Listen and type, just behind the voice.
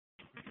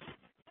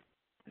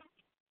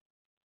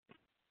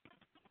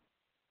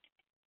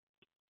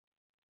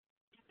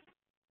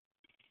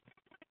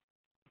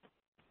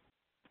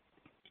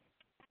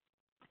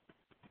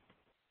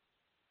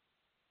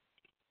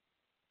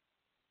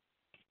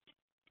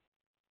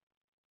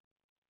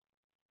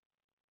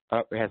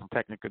Oh, we had some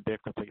technical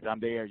difficulties. I'm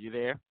there. You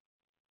there?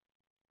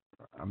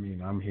 I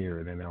mean, I'm here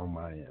and then on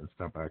my end.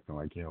 Stop acting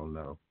like you don't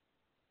know.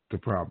 The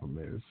problem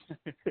is.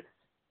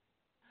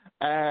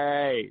 All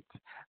right.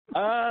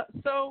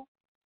 So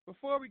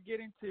before we get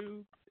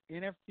into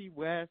NFC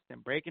West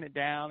and breaking it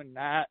down and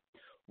not,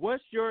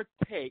 what's your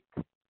take?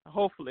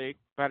 Hopefully,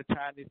 by the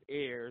time this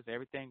airs,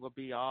 everything will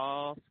be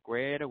all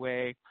squared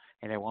away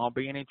and there won't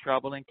be any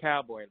trouble in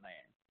Cowboy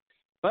land.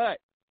 But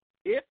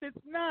if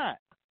it's not,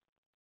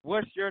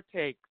 what's your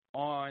take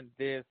on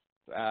this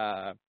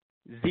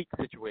Zeke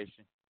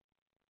situation?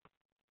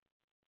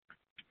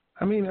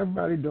 I mean,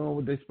 everybody doing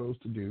what they're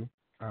supposed to do.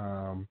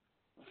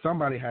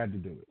 Somebody had to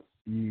do it.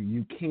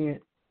 You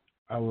can't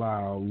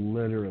allow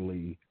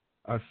literally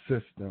a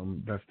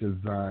system that's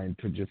designed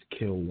to just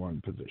kill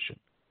one position.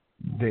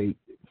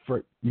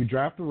 You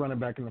draft a running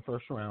back in the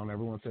first round.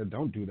 Everyone said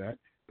don't do that.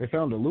 They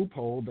found a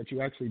loophole that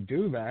you actually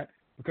do that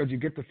because you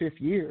get the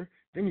fifth year,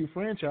 then you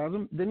franchise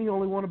them, then you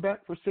only want a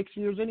back for 6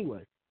 years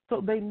anyway.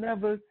 So they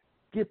never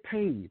get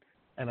paid.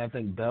 And I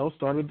think Bell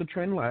started the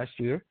trend last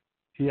year.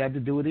 He had to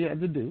do what he had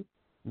to do.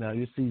 Now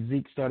you see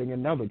Zeke starting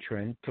another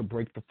trend to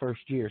break the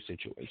first year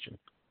situation.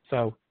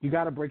 So you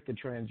got to break the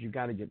trends. You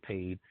got to get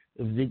paid.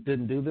 If Zeke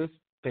didn't do this,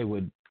 they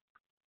would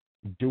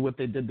do what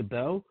they did to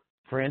Bell,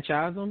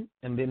 franchise him,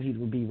 and then he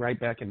would be right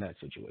back in that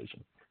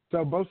situation.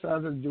 So both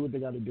sides have to do what they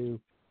got to do.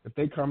 If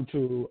they come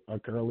to a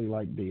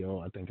Curly-like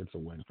deal, I think it's a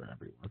win for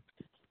everyone.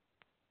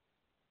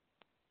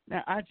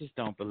 Now, I just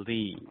don't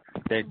believe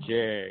that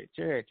Jerry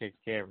takes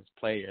care of his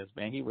players,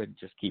 man. He wouldn't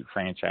just keep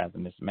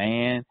franchising this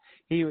man.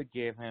 He would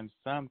give him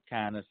some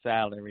kind of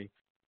salary.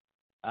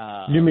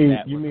 You mean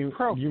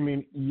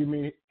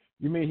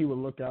he would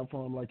look out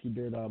for him like he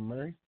did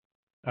Murray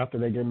after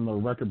they gave him a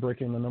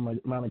record-breaking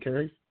amount of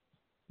carries?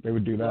 They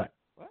would do that.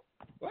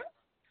 What?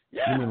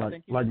 Yeah, you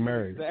mean like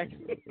Murray?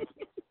 Exactly.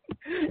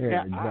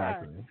 Yeah, now,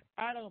 exactly.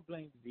 I don't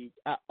blame Zeke.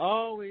 I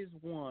always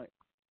want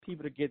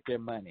people to get their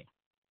money.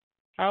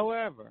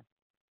 However,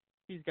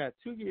 he's got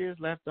 2 years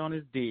left on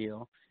his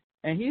deal,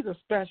 and he's a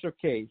special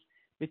case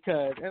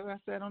because, as I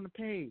said on the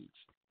page,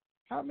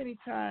 how many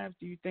times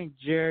do you think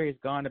Jerry has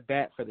gone to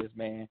bat for this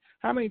man?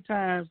 How many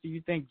times do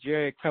you think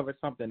Jerry covered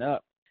something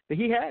up? That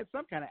he had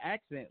some kind of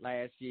accident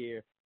last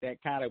year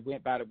that kind of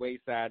went by the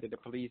wayside that the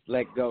police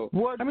let go.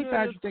 How many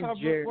times do you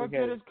think Jerry What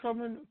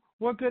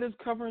good is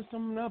covering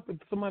something up if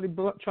somebody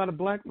try to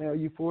blackmail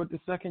you for it the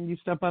second you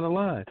step out of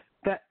line?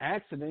 That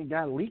accident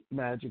got leaked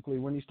magically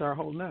when you start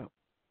holding out.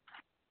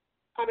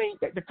 I mean,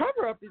 the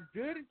cover-up is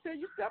good until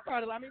you step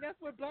out of it. I mean, that's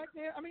what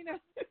blackmail. I mean,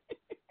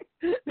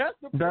 that's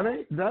the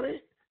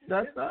point.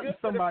 That's not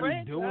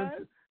somebody doing.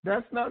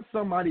 That's not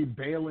somebody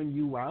bailing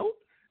you out.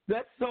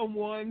 That's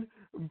someone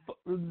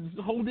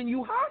holding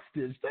you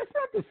hostage. That's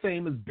not the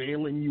same as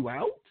bailing you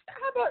out.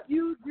 How about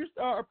you just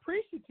are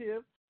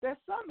appreciative that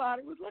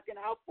somebody was looking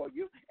out for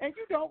you and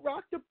you don't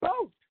rock the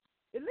boat?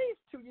 At least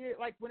 2 years,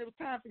 like when it was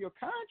time for your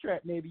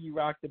contract, maybe you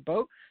rocked the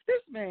boat.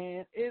 This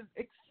man is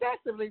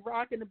excessively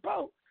rocking the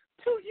boat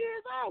 2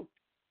 years out.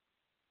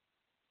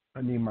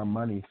 I need my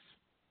money.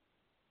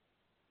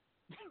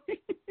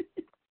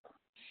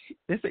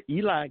 This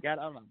Eli got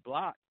on a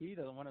block. He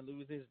doesn't want to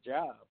lose his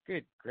job.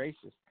 Good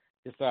gracious.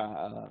 Just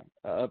an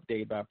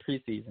update about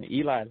preseason.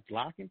 Eli is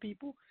blocking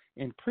people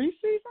in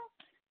preseason?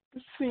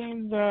 This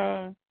seems,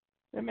 that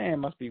man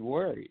must be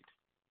worried.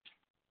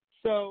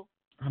 So,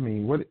 I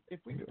mean, what? If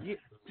we get,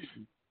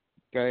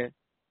 go ahead.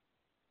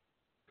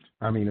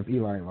 I mean, if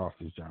Eli lost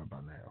his job by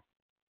now.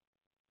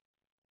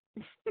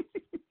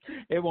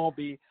 It won't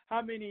be.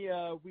 How many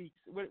weeks?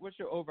 What's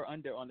your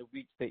over-under on the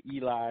weeks that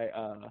Eli,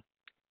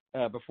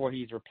 before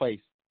he's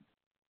replaced?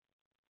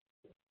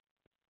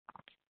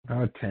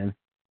 10.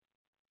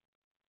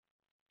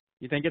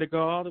 You think it'll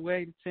go all the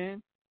way to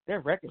 10?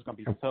 Their record's gonna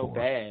be so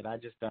bad. I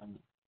just don't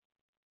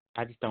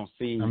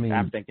see. I mean,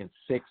 I'm thinking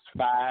 6-5.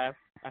 I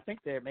think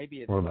there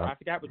maybe I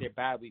forgot what their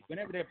bye week.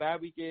 Whenever their bye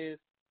week is,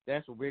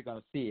 that's when we're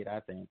gonna see it. I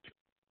think.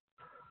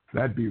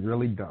 That'd be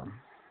really dumb.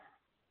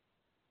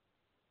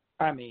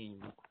 I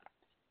mean,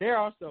 they're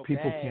also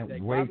people bad.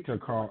 Can't wait to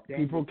call.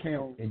 People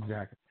can't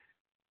exactly,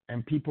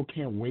 and people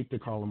can't wait to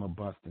call them a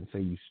bust and say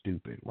you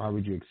stupid. Why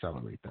would you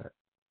accelerate that?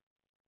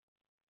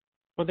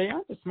 Well, they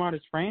aren't the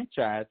smartest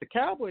franchise. The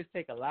Cowboys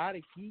take a lot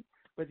of heat,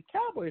 but the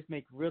Cowboys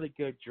make really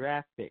good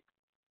draft picks.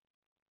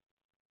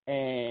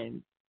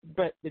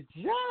 But the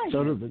Giants.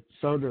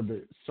 So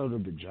do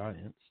the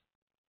Giants.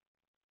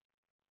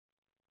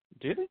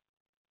 Did it?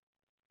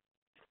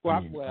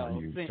 Well,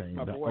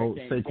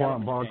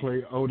 Saquon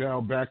Barkley,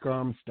 Odell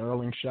Beckham,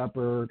 Sterling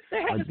Shepard,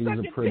 like these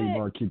are pretty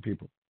marquee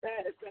people.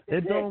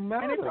 It don't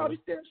matter. And they probably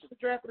still should have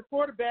drafted a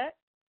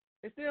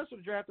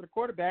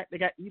quarterback. They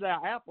got Eli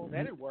Apple.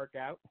 That didn't work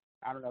out.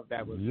 I don't know if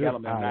that was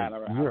Gellman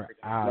or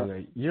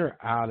not. You're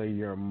out of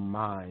your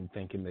mind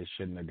thinking they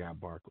shouldn't have got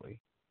Barkley.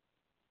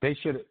 They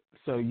should.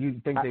 So you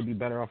think they'd be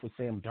better off with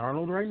Sam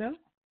Darnold right now?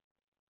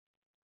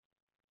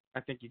 I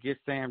think you get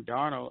Sam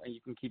Darnold and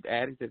you can keep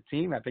adding to the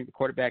team. I think the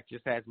quarterback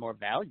just has more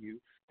value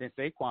than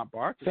Saquon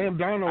Barkley. Sam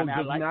Darnold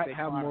does not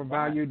have more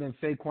value than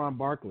Saquon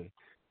Barkley.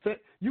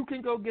 You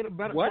can go get a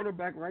better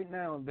quarterback right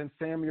now than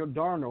Samuel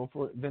Darnold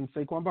than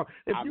Saquon Barkley.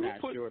 If I'm you not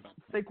put sure.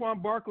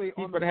 Saquon Barkley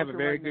He's on the going to have a market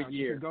very right good now,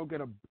 year.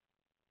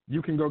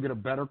 you can go get a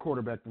better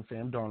quarterback than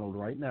Sam Darnold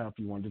right now if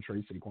you wanted to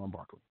trade Saquon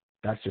Barkley.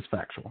 That's just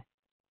factual.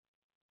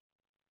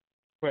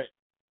 But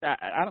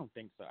I don't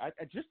think so. I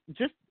just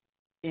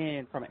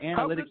from an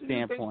analytic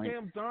standpoint, how good do you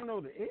think Sam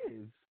Darnold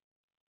is?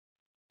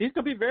 He's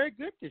going to be very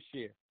good this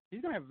year.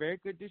 He's going to have very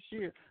good this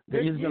year.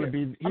 He's going to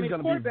be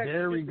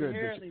very good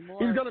this year.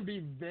 He's going to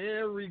be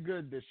very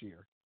good this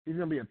year. He's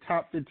going to be a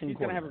top 15 quarterback. He's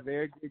going to have a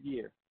very good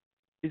year.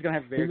 He's going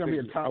to have a very good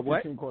year. He's going to be a top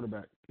 15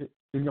 quarterback. He's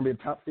going to be a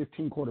top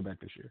 15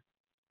 quarterback this year.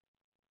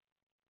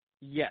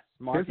 Yes,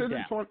 mark it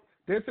down.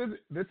 This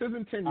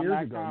isn't 10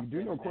 years ago. You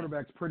do know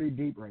quarterback's pretty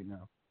deep right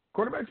now.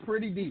 Quarterback's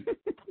pretty deep.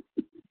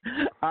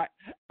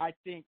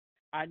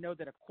 I know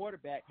that a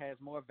quarterback has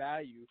more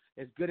value.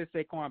 As good as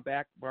Saquon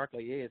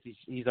Barkley is,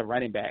 he's a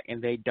running back,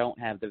 and they don't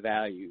have the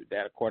value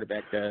that a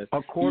quarterback does.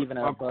 A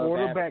quarterback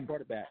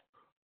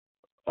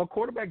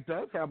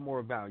does have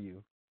more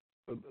value,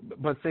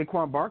 but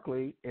Saquon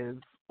Barkley is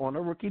on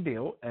a rookie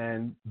deal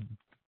and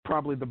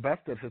probably the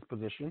best at his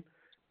position,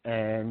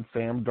 and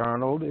Sam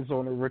Darnold is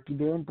on a rookie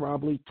deal and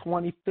probably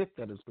 25th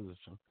at his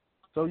position.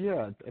 So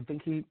yeah, I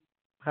think he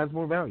has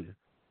more value.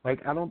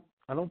 Like I don't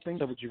think.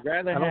 So would you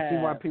rather see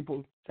why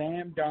people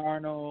Sam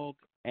Darnold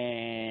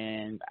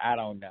and I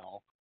don't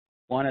know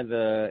one of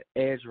the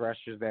edge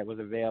rushers that was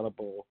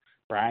available,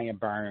 Brian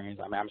Burns.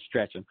 I mean, I'm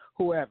stretching.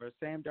 Whoever,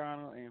 Sam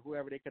Darnold and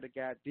whoever they could have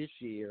got this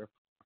year,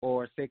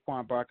 or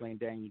Saquon Barkley and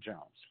Daniel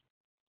Jones.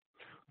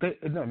 No.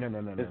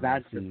 It's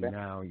not See,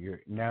 now you're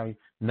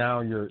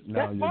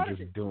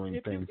just doing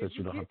things that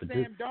you don't have to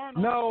do.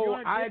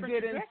 No, I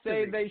didn't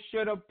say they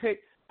should have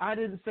picked. I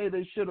didn't say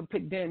they should have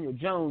picked Daniel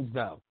Jones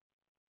though.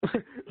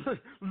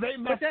 They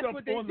messed up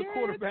on the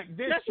quarterback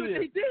this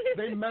year.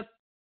 They messed.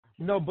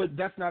 No, but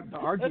that's not the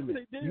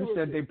argument. You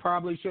said they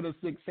probably should have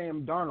picked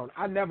Sam Darnold.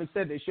 I never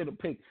said they should have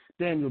picked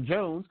Daniel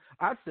Jones.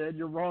 I said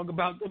you're wrong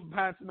about them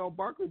passing on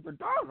Barkley for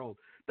Darnold.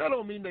 That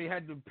don't mean they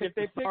had to pick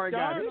the star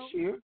guy this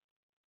year.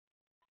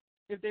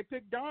 If they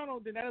pick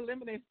Darnold, then that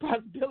eliminates the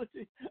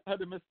possibility of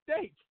the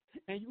mistake,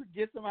 and you would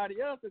get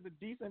somebody else as a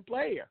decent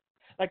player.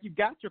 Like you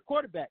got your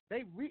quarterback.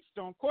 They reached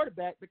on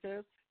quarterback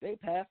because they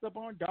passed up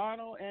on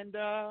Darnold and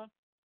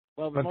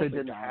but they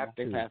didn't have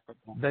to.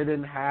 They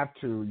didn't have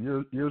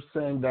to. You're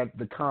saying that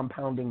the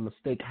compounding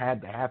mistake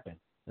had to happen,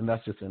 and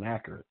that's just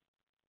inaccurate.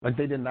 Like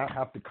they did not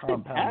have to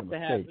compound the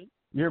mistake.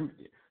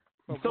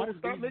 So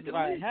stop making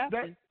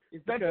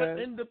that's an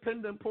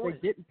independent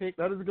point.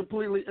 That is a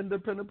completely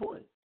independent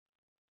point.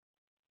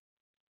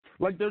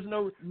 Like there's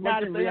no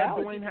not if they had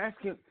Dwayne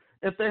Haskins.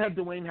 If they had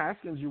Dwayne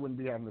Haskins, you wouldn't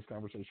be having this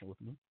conversation with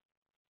me.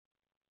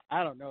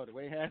 I don't know.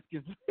 Dwayne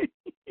Haskins.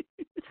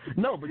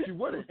 No, but you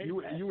wouldn't.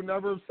 You would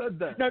never have said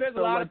that. No, there's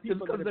a lot of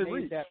people that have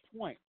made that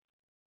point.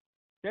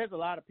 There's a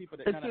lot of people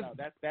that no.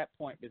 That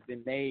point has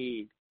been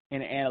made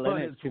in the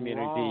analytics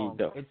community.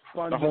 It's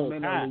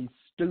fundamentally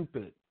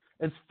stupid.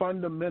 It's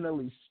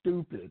fundamentally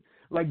stupid.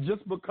 Like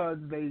just because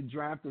they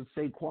drafted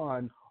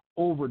Saquon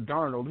over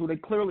Darnold, who they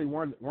clearly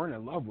weren't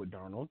in love with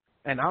Darnold,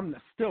 and I'm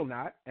still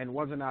not, and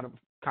wasn't out of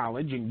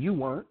college, and you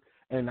weren't.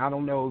 And I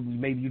don't know,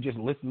 maybe you just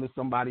listened to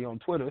somebody on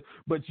Twitter,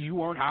 but you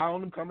weren't high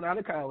on him coming out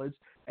of college,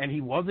 and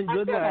he wasn't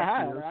good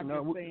last year. I'm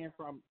just saying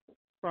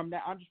from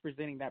that, I'm just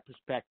presenting that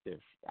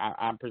perspective.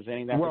 I'm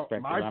presenting that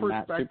perspective. My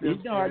perspective is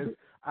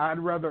I'd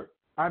rather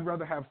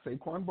have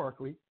Saquon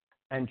Barkley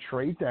and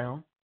trade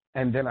down,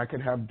 and then I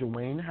could have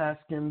Dwayne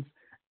Haskins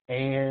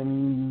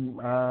and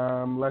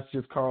let's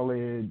just call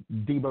it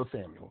Deebo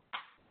Samuel.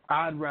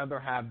 I'd rather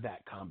have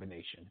that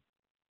combination.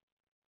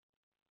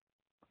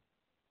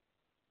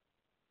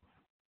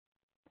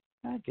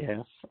 I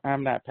guess.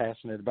 I'm not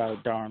passionate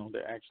about Darnold,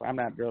 actually. I'm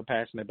not real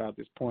passionate about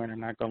this point. I'm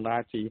not going to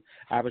lie to you.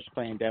 I was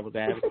playing devil's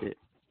advocate.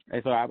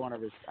 And so I want to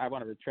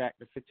retract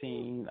the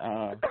 15.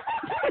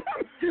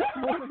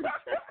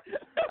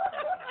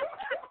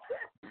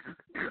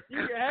 You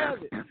can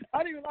have it. I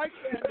didn't even like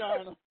Sam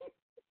Darnold.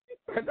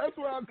 And that's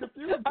why I'm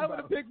confused I would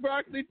have picked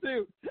Barkley,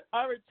 too.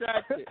 I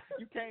retract it.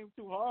 You came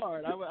too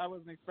hard. I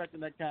wasn't expecting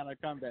that kind of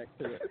comeback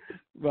to it.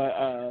 But,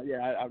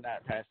 I'm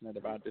not passionate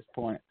about this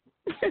point.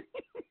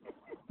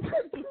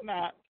 It's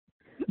not.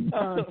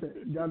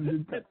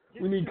 Content.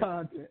 We need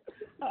content.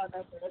 I'm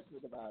not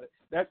passionate about it.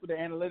 That's what the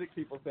analytic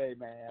people say,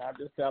 man. I'm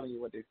just telling you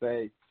what they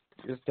say.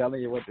 Just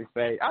telling you what they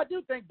say. I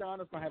do think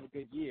Darnold's going to have a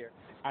good year.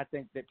 I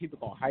think that people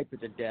are going to hype it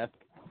to death,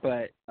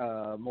 but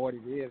more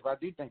than it is. But I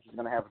do think he's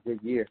going to have a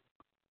good year.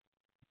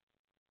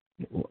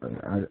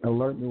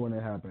 Alert me when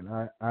it happens.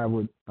 I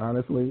would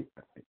honestly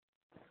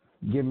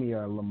give me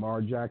a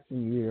Lamar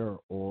Jackson year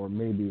or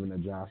maybe even a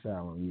Josh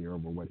Allen year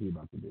over what he's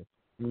about to do.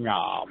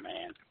 No,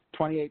 man.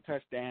 28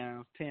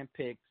 touchdowns, 10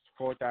 picks,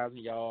 4,000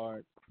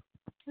 yards.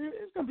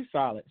 It's going to be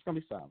solid. It's going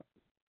to be solid.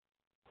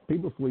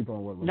 People sleep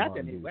on what Lamar Not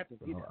that many did. weapons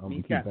either. So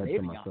He's got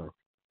Le'Veon.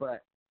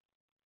 But,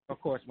 of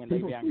course, when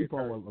people Le'Veon sleep gets on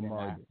hurt, what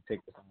Lamar did.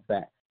 take this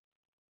back.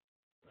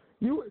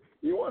 You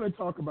want to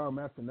talk about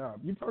messing up?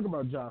 You talk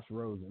about Josh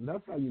Rosen.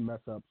 That's how you mess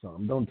up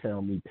something. Don't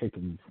tell me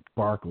picking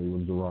Barkley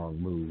was the wrong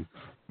move.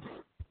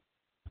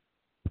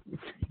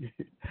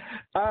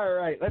 All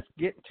right, let's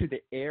get to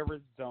the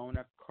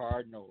Arizona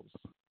Cardinals.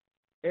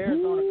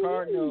 Arizona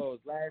Cardinals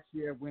last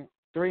year went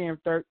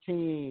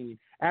 3-13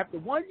 after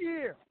 1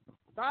 year.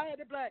 Fired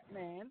the black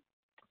man,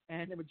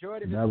 and the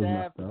majority of the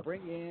staff to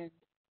bring in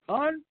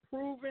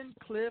unproven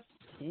Cliff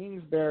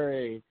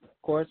Kingsbury.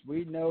 Of course,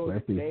 we know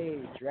that they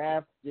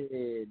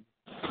drafted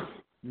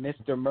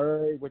Mr.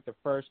 Murray with the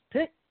first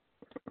pick.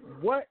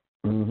 What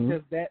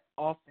does that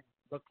offense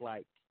look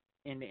like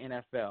in the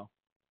NFL?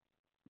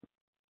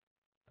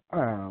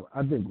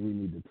 I think we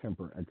need to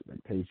temper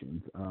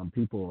expectations.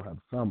 People have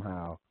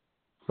somehow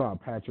saw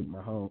Patrick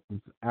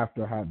Mahomes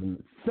after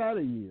having sat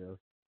a year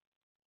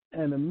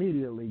and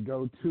immediately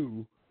go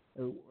to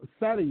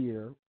sat a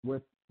year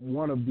with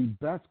one of the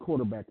best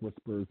quarterback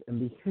whisperers in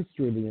the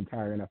history of the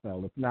entire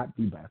NFL, if not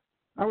the best.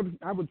 I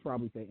would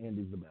probably say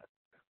Andy's the best.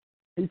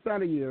 He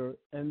sat a year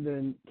and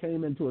then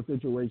came into a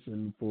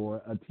situation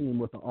for a team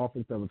with an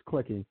offense that was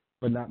clicking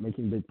but not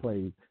making big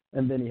plays,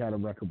 and then he had a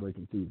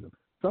record-breaking season.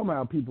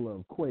 Somehow people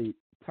equate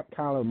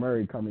Kyler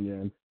Murray coming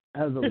in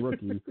as a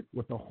rookie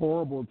with a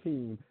horrible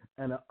team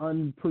and an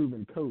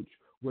unproven coach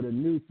with a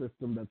new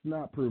system that's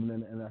not proven in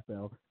the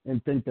NFL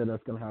and think that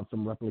that's going to have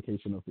some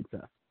replication of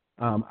success.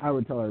 I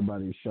would tell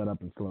everybody to shut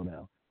up and slow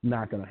down.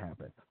 Not going to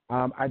happen.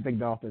 I think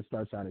the offense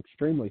starts out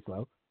extremely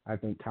slow. I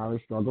think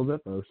Kyler struggles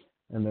at first,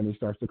 and then he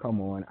starts to come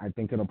on. I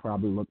think it'll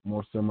probably look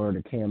more similar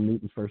to Cam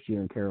Newton's first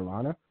year in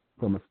Carolina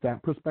from a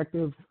stat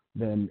perspective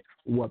than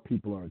what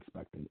people are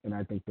expecting. And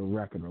I think the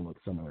record will look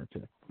similar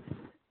too.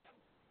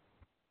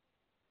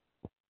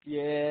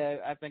 Yeah,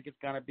 I think it's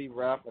going to be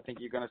rough. I think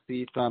you're going to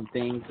see some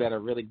things that are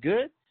really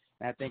good.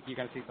 And I think you're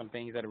going to see some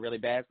things that are really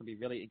bad. It's going to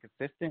be really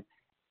inconsistent.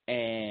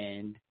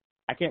 And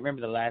I can't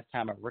remember the last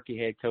time a rookie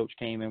head coach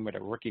came in with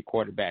a rookie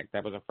quarterback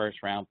that was a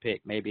first-round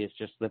pick. Maybe it's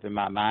just slipping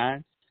my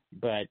mind,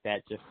 but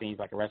that just seems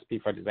like a recipe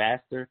for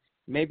disaster.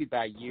 Maybe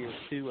by year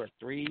 2 or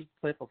 3,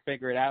 Cliff will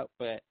figure it out,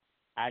 but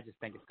I just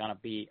think it's going to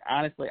be –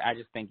 honestly, I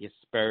just think it's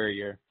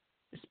Spurrier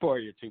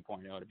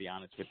 2.0, to be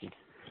honest with you.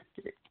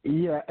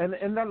 Yeah,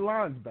 and that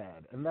line's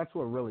bad, and that's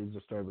what really is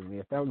disturbing me.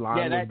 If that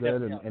line was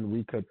good and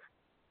we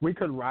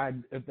could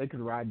ride, if they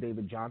could ride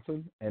David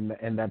Johnson, and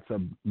that's a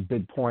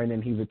big point,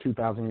 and he's a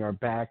 2,000-yard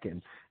back,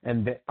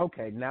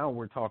 okay, now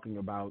we're talking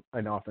about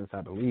an offense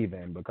I believe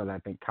in because I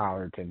think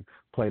Kyler can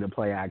play the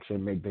play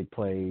action, make big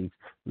plays,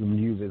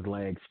 use his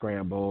legs,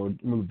 scramble,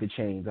 move the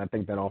chains. I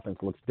think that offense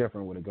looks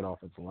different with a good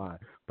offensive line.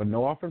 But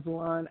no offensive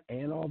line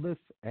and all this,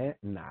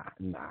 nah,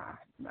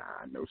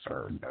 no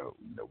sir, no.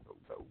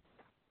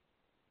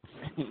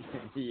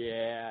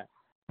 Yeah,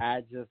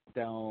 I just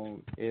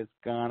don't. It's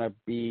going to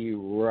be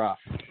rough.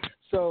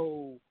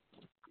 So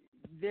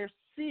their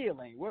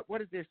ceiling, what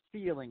does their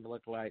ceiling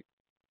look like?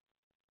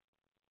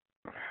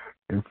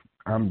 If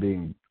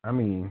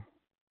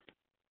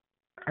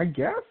I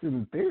guess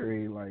in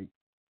theory, like,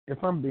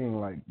 if I'm being,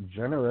 like,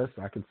 generous,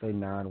 I could say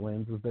 9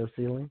 wins is their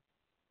ceiling.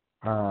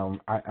 I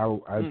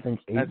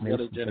think 8 and 8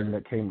 really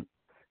that came.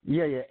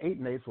 Yeah, 8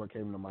 and 8 is what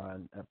came to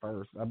mind at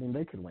first. I mean,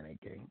 they could win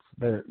 8 games.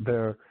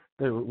 They're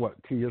what,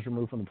 2 years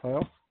removed from the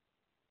playoffs?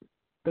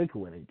 They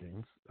could win 8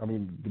 games. I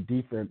mean, the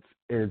defense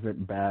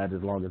isn't bad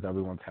as long as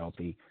everyone's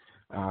healthy.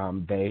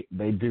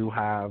 They do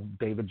have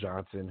David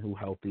Johnson, who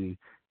healthy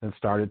and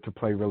started to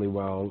play really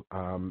well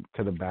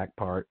to the back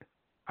part.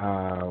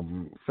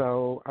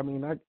 So, I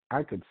mean,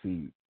 I could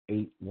see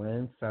 8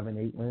 wins, 7,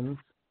 8 wins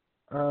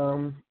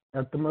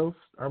at the most,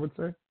 I would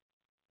say.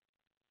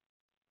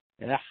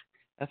 Yeah,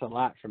 that's a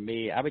lot for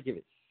me. I would give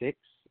it 6.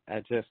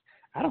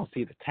 I don't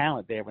see the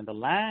talent there. When the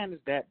line is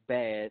that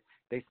bad,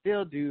 they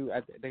still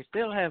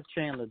have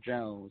Chandler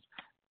Jones,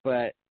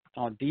 but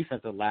on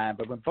defensive line.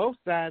 But when both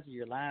sides of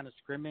your line of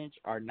scrimmage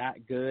are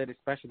not good,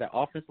 especially the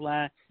offensive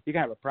line, you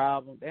got a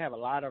problem. They have a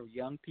lot of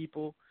young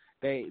people.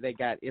 They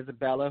got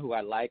Isabella, who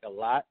I like a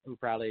lot, who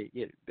probably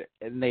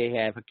and they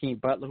have Hakeem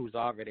Butler, who's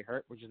already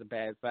hurt, which is a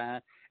bad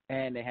sign,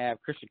 and they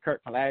have Christian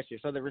Kirk from last year.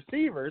 So the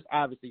receivers,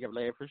 obviously you have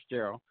Larry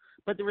Fitzgerald,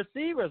 but the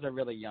receivers are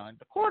really young.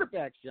 The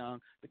quarterback's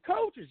young. The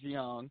coach is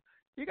young.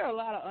 You got a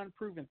lot of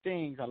unproven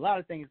things. A lot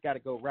of things got to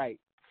go right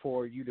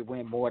for you to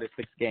win more than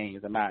 6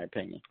 games, in my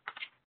opinion.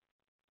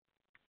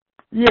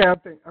 Yeah, I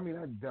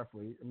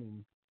definitely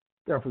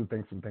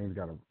think some things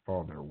got to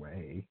fall their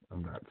way.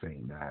 I'm not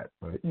saying that,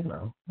 but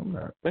I'm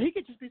not. But he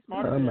could just be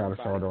smarter. I'm than not a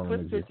start on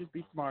him. Cliff could just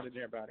be smarter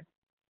than everybody.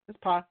 It's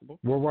possible.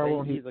 Well, why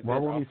won't he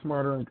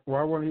smarter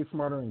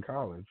in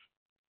college?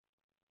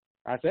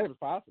 I said it was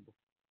possible.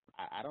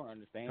 I don't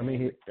understand.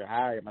 They're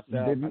hired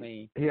myself.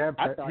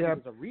 I thought he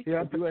was a reach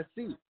for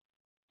USC.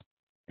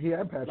 He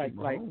had Patrick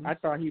Mahomes. I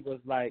thought he was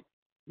like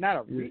not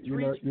a reach,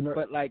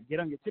 but like get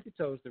on your tippy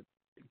toes to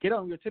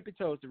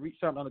reach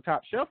something on the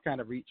top shelf kind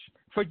of reach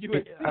for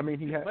USC.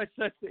 He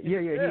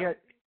had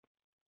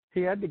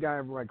he had the guy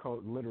everyone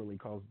literally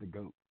calls the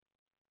GOAT.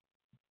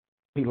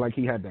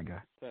 He had that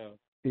guy. So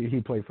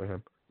he played for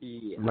him.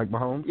 Yeah. Like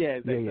Mahomes. Yeah.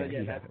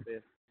 That's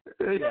it.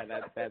 Yeah,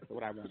 that's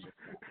what I remember.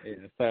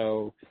 Yeah,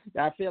 so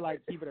I feel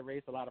like he would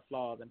erase a lot of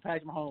flaws, and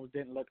Patrick Mahomes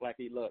didn't look like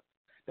he looked.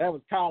 That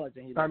was college,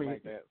 and he looked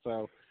like that.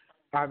 So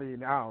I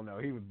mean, I don't know.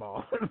 He was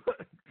balling.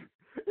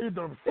 he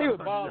was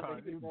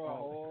balling. He would throw a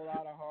whole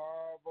lot of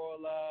horrible.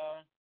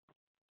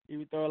 He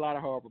would throw a lot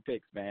of horrible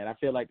picks, man. I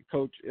feel like the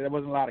coach. There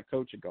wasn't a lot of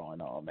coaching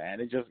going on, man.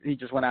 He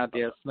just went out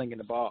there slinging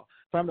the ball.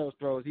 Some of those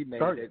throws he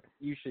made that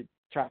you should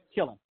try to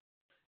kill him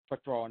for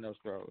throwing those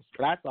throws.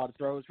 But I saw the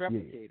throws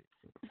replicated.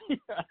 Yeah.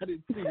 I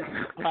didn't see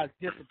a lot of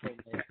discipline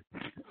there.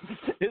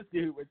 This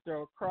dude would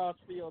throw a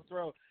cross-field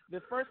throw.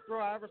 The first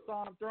throw I ever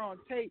saw him throw on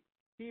tape,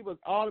 he was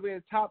all the way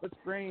at the top of the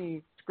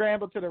screen,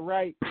 scrambled to the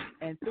right,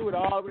 and threw it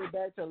all the way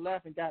back to the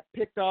left and got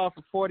picked off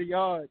for 40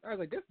 yards. I was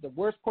like, this is the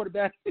worst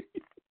quarterback.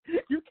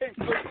 You can't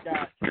coach a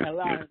guy and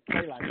allow him to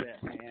play like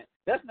that, man.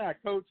 That's not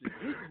coaching.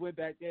 He just went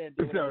back there and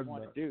did what he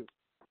wanted to do.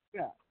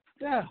 Yeah.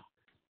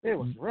 It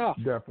was rough.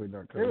 Definitely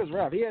not coaching. It was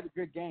rough. He had a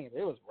good game.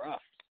 It was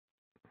rough.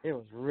 It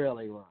was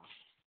really rough.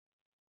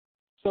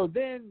 So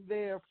then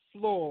their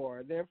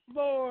floor, God,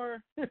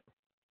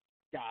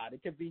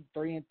 it could be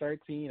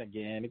 3-13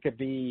 again. It could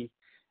be,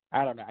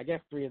 I don't know. I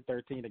guess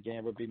 3-13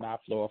 again would be my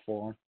floor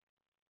for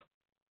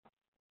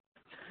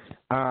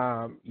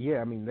them. Yeah,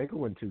 I mean, they could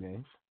win 2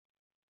 games.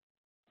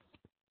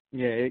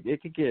 Yeah,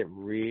 it could get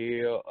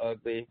real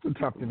ugly. It's a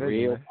tough division,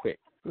 real man. quick.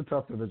 It's a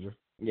tough division.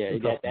 Yeah, you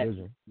got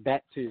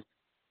that too.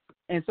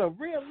 And so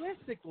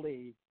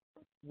realistically,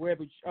 where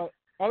would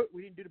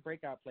we didn't do the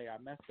breakout player. I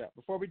messed up.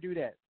 Before we do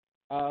that,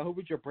 who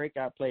would your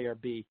breakout player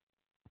be?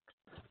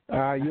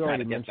 You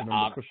already mentioned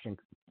him, Christian.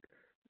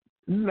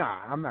 Nah,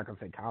 I'm not gonna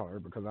say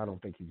Kyler because I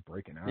don't think he's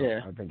breaking out.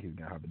 Yeah. I think he's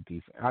gonna have a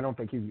decent. I don't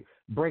think he's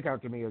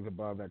breakout to me is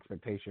above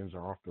expectations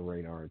or off the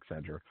radar,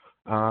 etc.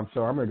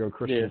 So I'm gonna go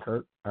Christian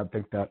Kirk. I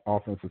think that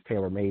offense is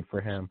tailor made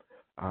for him.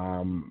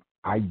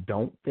 I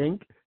don't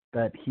think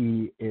that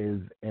he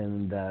is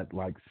in that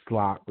like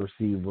slot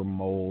receiver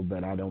mold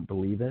that I don't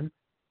believe in.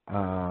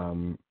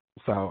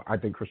 So I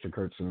think Christian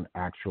Kirk's an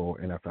actual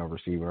NFL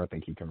receiver. I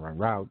think he can run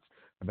routes.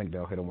 I think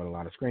they'll hit him with a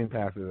lot of screen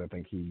passes. I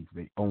think he's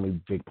the only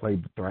big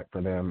play threat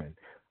for them. And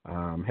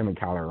him and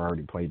Kyler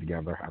already played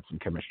together, have some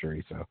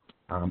chemistry. So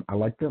I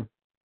like them.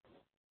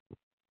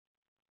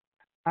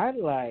 I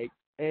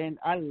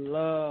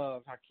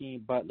love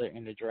Hakeem Butler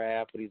in the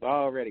draft, but he's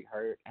already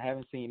hurt. I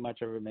haven't seen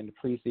much of him in the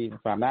preseason,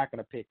 so I'm not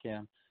going to pick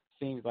him.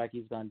 Seems like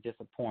he's going to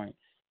disappoint.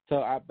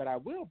 But I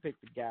will pick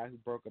the guy who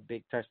broke a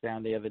big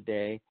touchdown the other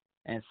day,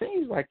 and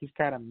seems like he's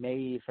kind of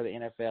made for the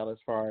NFL as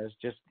far as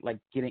just like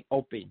getting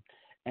open.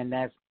 And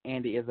that's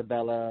Andy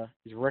Isabella.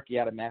 He's a rookie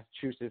out of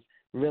Massachusetts,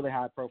 really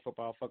high Pro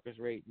Football Focus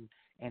rating,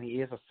 and he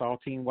is a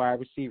saltine wide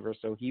receiver,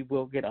 so he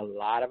will get a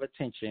lot of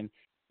attention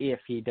if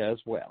he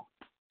does well.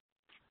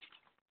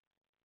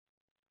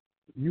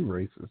 You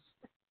racist.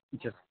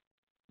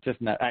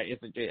 Just not.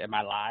 Am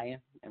I lying?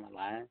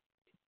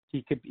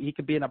 He could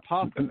be an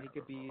apostle. He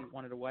could be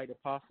one of the white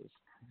apostles.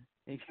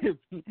 He could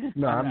be.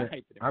 No, I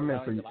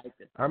meant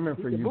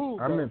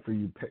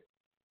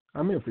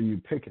for you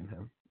picking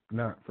him.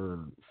 Not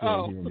for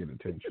saying he won't get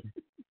attention.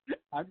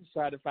 I'm just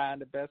trying to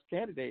find the best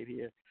candidate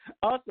here.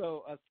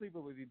 Also, a sleeper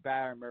would be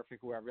Byron Murphy,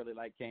 who I really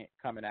like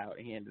coming out.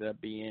 He ended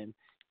up being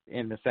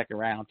in the second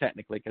round,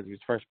 technically, because he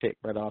was first pick,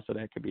 but also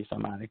that could be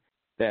somebody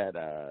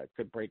that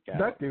could break out.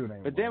 That dude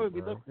ain't But then white,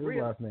 we look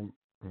real. His last name,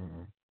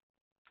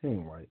 he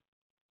ain't white.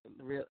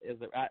 Real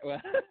is it?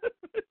 Well,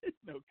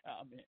 no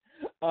comment.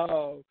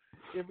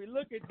 If we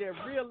look at their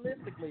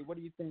realistically, what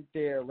do you think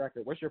their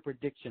record? What's your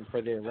prediction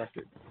for their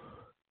record?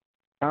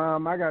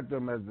 I got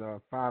them as a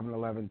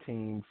 5-11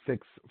 team. I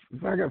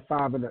got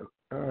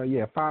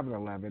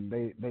 5-11.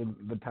 They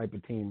the type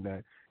of team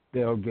that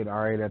they'll get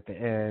all right at the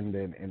end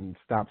and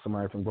stop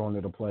somebody from going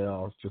to the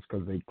playoffs just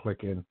because they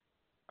click in.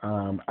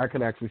 I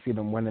could actually see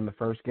them winning the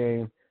first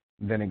game,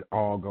 then it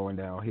all going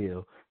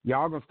downhill.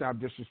 Y'all gonna stop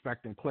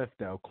disrespecting Cliff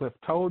though. Cliff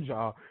told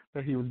y'all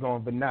that he was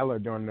going vanilla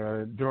during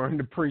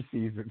the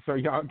preseason, so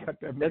y'all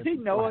got that. Does he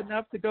know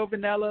enough to go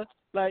vanilla?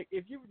 Like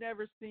if you've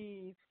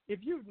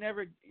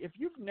never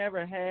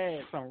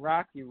had some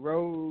rocky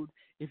road,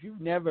 if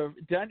you've never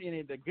done any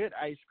of the good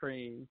ice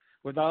cream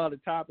with all the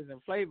toppings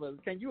and flavors,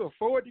 can you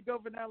afford to go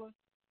vanilla?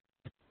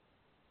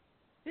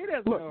 He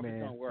doesn't know if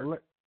it's gonna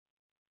work.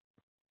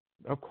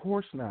 Of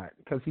course not,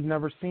 because he's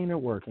never seen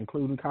it work,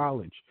 including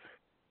college.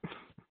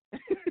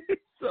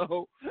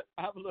 So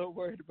I'm a little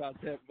worried about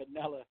that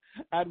vanilla.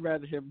 I'd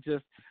rather him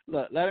just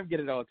let him get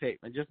it on tape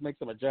and just make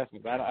some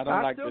adjustments. I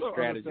don't like this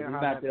strategy.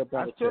 I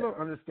still don't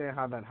understand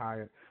how that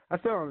hire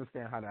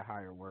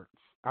works.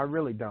 I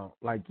really don't.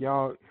 Like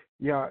y'all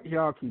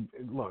keep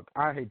look.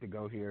 I hate to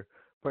go here,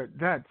 but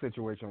that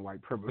situation,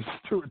 white privilege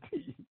to a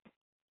T.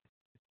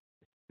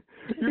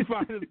 You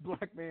find this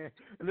black man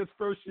in his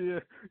first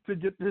year to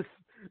get this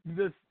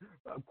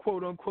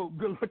quote unquote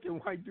good looking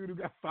white dude who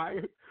got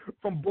fired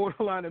from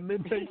borderline and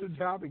mid-major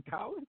job in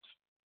college.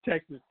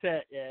 Texas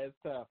Tech, yeah, it's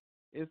tough.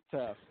 It's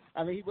tough.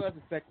 I mean, he was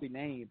a sexy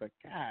name, but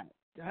God,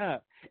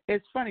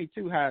 it's funny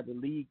too how the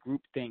league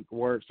groupthink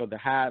works or the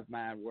hive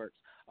mind works.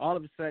 All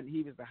of a sudden,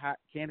 he was the hot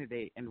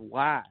candidate, and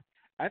why?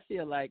 I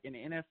feel like in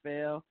the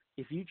NFL,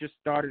 if you just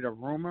started a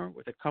rumor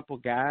with a couple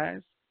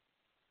guys,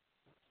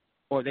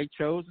 or they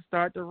chose to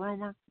start the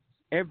rumor,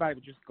 everybody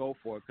would just go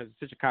for it because it's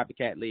such a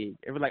copycat league.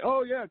 Everyone's like,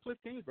 oh, yeah, Cliff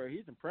Kingsbury,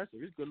 he's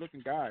impressive. He's a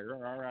good-looking guy.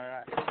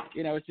 Right.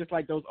 You know, it's just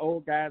like those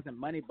old guys in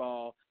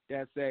Moneyball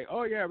that say,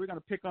 oh, yeah, we're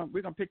gonna pick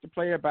the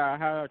player by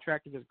how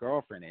attractive his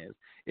girlfriend is.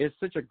 It's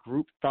such a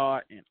group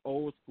thought and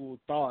old-school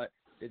thought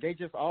that they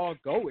just all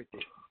go with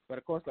it. But,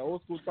 of course, the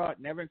old-school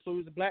thought never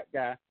includes a black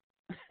guy.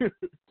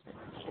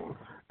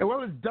 And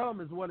well, it's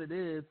dumb is what it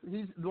is.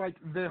 He's like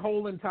the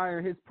whole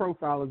entire his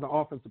profile is an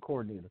offensive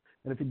coordinator,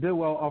 and if he did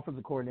well,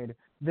 offensive coordinator,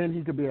 then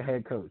he could be a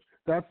head coach.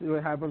 That's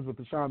what happens with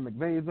the Sean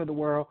McVays of the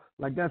world.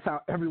 Like that's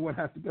how everyone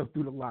has to go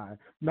through the line.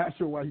 Not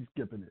sure why he's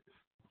skipping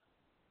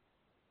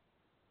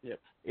it.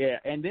 Yeah,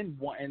 and then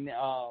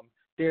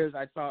there's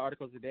I saw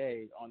articles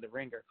today on the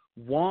Ringer.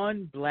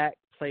 One black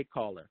play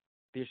caller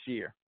this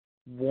year,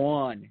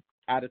 one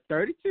out of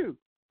 32,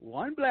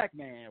 one black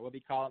man will be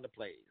calling the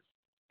plays.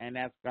 And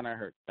that's going to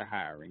hurt the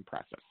hiring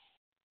process.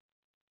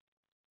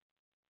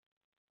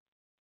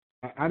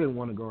 I didn't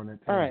want to go on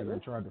that tangent. Right. I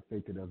tried to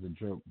fake it as a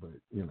joke, but,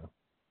 you know.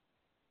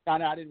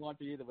 No, I didn't want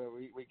to either, but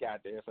we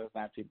got there, so it's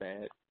not too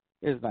bad.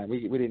 It's not.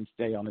 We didn't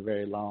stay on it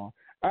very long.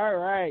 All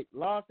right,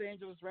 Los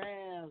Angeles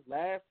Rams.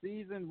 Last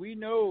season, we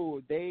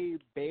know they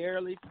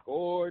barely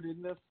scored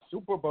in the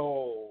Super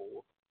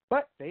Bowl.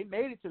 But they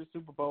made it to the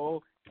Super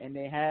Bowl, and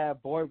they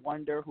have Boy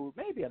Wonder, who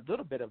maybe a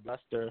little bit of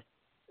luster.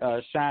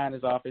 Shine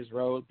is off his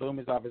rose, Boom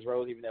is off his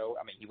rose, even though,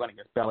 I mean, he went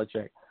against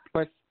Belichick.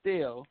 But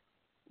still,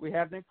 we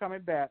have them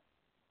coming back.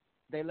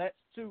 They let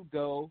Stu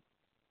go.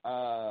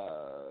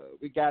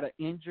 We got an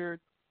injured.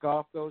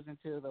 Goff goes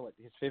into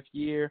his fifth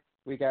year.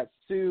 We got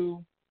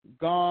Stu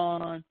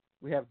gone.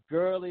 We have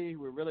Gurley.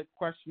 We're really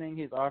questioning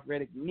his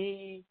arthritic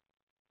knee.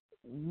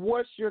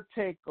 What's your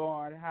take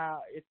on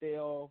how, if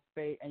they'll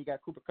fade, and you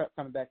got Cooper Kupp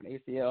coming back in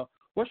ACL,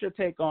 what's your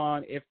take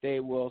on if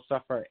they will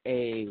suffer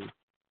a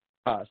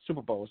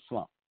Super Bowl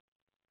slump?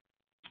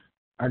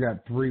 I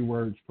got 3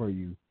 words for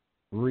you: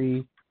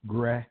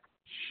 regression.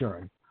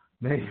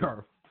 They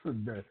are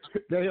the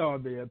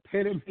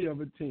epitome of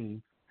a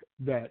team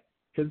that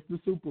hits the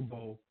Super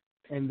Bowl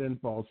and then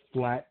falls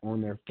flat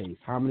on their face.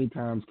 How many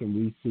times can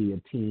we see a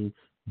team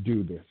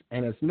do this?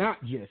 And these are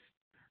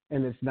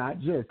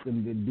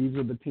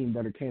the teams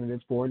that are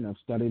candidates for it, and I've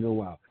studied it a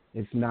while.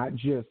 It's not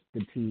just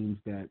the teams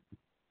that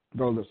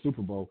go to the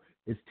Super Bowl.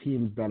 It's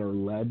teams that are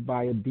led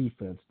by a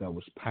defense that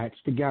was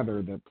patched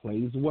together, that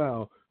plays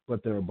well,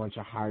 but they're a bunch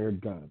of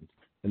hired guns.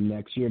 The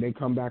next year they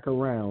come back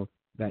around,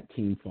 that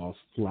team falls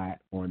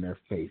flat on their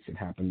face. It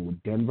happened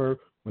with Denver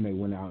when they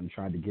went out and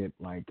tried to get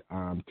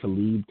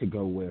Talib to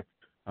go with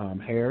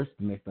Harris,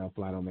 and they fell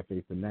flat on their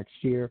face the next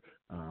year.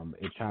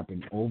 It's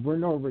happened over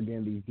and over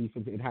again.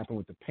 It happened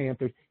with the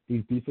Panthers.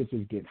 These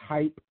defenses get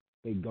hype.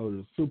 They go to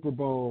the Super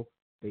Bowl.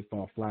 They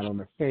fall flat on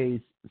their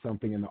face.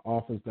 Something in the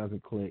offense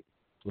doesn't click.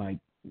 Like,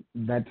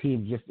 that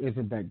team just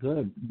isn't that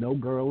good. No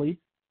Gurley.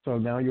 So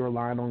now you're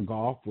relying on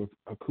Goff with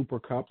a Cooper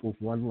Kupp with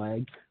one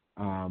leg.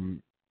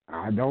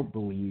 I don't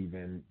believe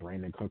in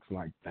Brandon Cooks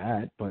like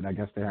that, but I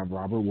guess they have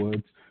Robert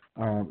Woods.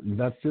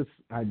 That's just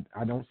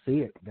I don't see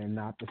it. They're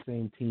not the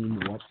same team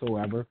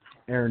whatsoever.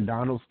 Aaron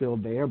Donald's still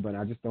there, but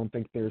I just don't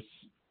think there's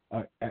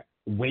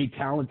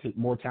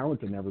more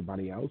talented than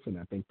everybody else, and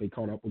I think they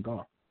caught up with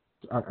Goff.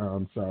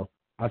 So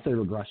I say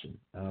regression,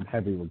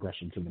 heavy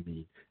regression to the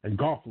mean. And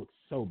Goff looks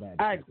so bad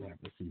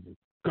this season.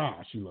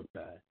 Gosh, he looked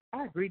bad.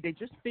 I agree. They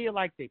just feel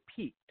like they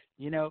peaked.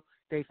 You know,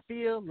 they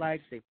feel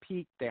like they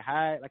peaked. They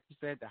hired, like you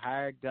said, the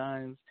hired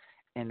guns,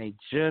 and they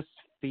just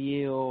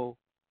feel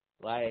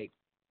like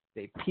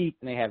they peaked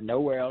and they have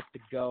nowhere else to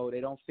go. They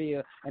don't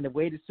feel, and the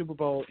way the Super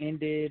Bowl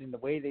ended and the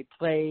way they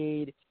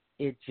played,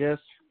 it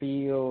just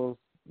feels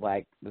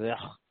like, ugh.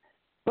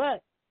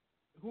 But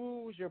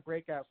who's your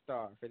breakout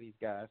star for these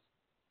guys?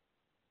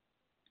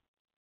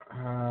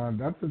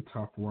 That's a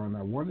tough one.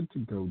 I wanted to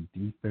go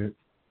defense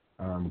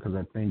because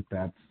I think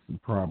that's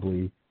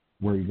probably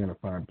where you're going to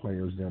find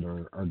players that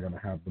are going to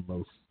have the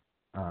most,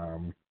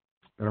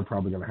 that are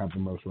probably going to have the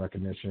most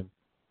recognition.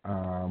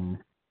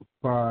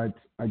 But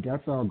I guess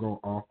I'll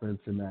go offense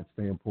in that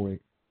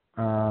standpoint.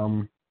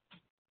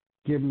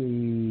 Give me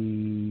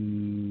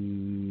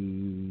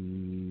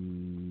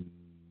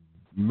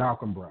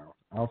Malcolm Brown.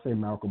 I'll say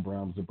Malcolm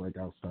Brown's a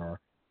breakout star.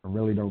 I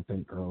really don't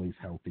think Gurley's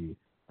healthy.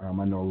 I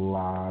know a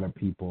lot of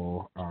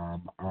people are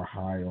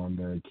high on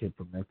the kid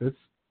from Memphis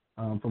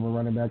from a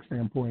running back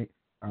standpoint,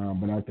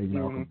 but I think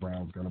Malcolm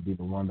Brown's going to be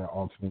the one that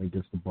ultimately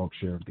gets the bulk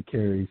share of the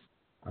carries.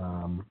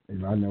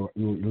 And I know,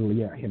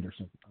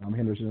 Henderson.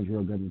 Henderson is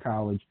real good in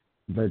college.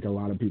 I think a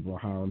lot of people are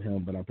high on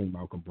him, but I think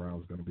Malcolm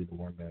Brown's going to be the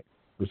one that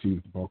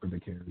receives the bulk of the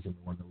carries and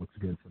the one that looks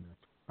good for them.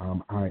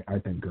 I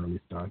think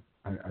Gurley's done.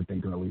 I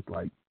think Gurley's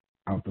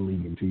out the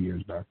league in 2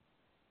 years back.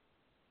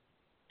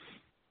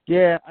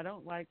 Yeah, I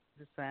don't like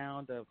the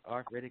sound of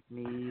arthritic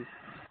knees.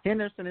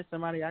 Henderson is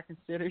somebody I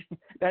consider.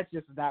 That's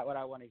just not what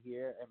I want to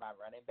hear in my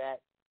running back.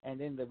 and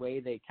then the way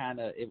they kind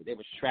of it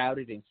was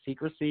shrouded in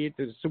secrecy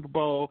through the Super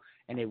Bowl,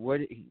 and they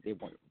weren't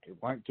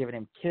giving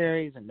him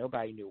carries, and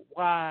nobody knew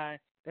why.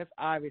 That's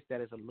obvious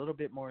that it's a little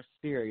bit more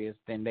serious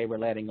than they were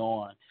letting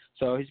on.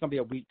 So he's going to be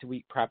a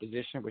week-to-week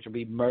proposition, which will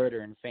be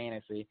murder in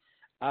fantasy.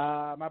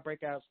 My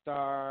breakout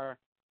star,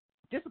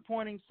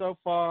 disappointing so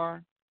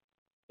far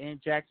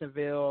in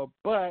Jacksonville,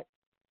 but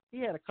he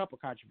had a couple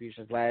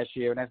contributions last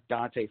year, and that's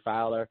Dante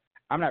Fowler.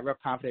 I'm not real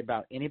confident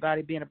about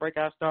anybody being a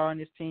breakout star on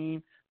this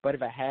team, but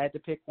if I had to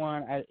pick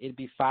one, it'd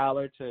be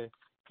Fowler to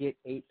get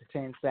 8 to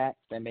 10 sacks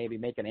and maybe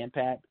make an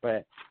impact,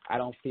 but I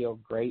don't feel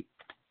great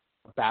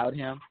about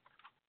him.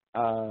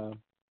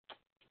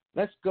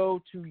 Let's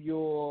go to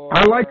your.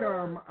 I like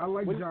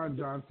John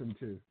Johnson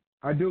too.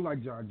 I do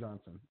like John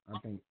Johnson. I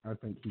think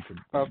he could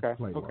play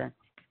well.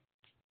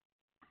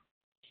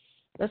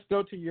 Let's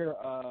go to your.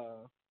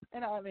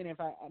 And I mean,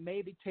 if I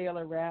maybe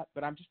Taylor Rapp,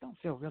 but I just don't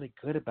feel really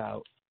good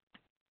about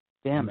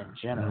them in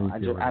general. I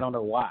don't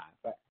know why,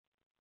 but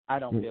I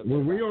don't feel.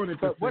 When we own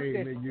it the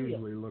same, they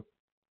usually look.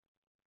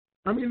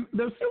 I mean,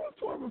 they're still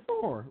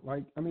 12-4.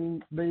 Like, I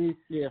mean,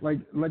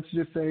 let's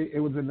just say it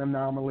was an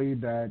anomaly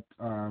that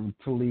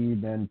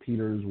Talib and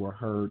Peters were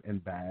hurt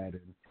and bad,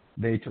 and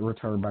they to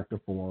return back to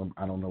form.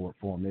 I don't know what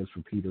form is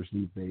for Peters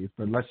these days,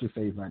 but let's just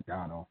say he's not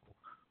god awful.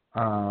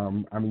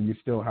 I mean, you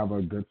still have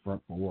a good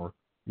front four,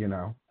 you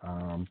know.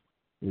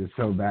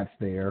 So that's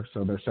there.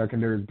 So their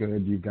secondary is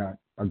good. You've got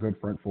a good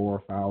front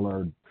four,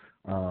 Fowler,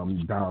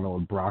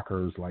 Donald,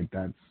 Brockers, like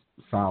that's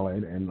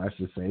solid. And let's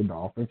just say the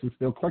offense is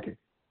still clicking.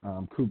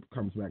 Coop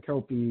comes back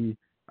healthy.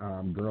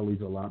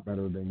 Gurley's a lot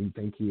better than we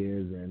think he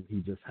is, and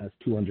he just has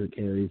 200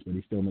 carries, but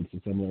he still makes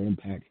a similar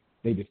impact.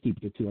 They just keep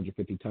it to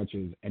 250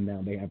 touches, and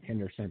now they have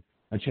Henderson,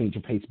 a change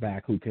of pace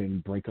back who can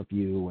break a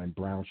few, and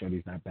Brown showed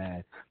he's not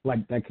bad.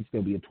 Like, that could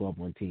still be a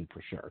 12-win team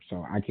for sure.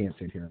 So I can't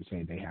sit here and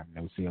say they have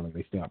no ceiling.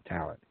 They still have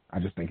talent. I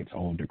just think it's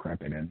old,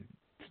 decrepit, and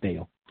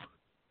stale.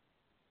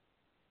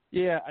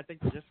 Yeah, I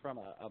think just from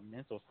a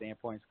mental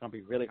standpoint, it's going to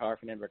be really hard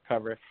for them to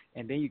recover.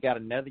 And then you got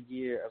another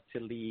year of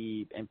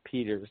Talib and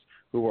Peters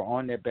who were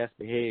on their best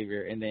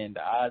behavior, and then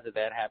the odds of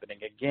that happening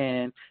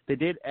again. They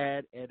did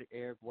add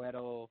Eric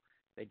Weddle.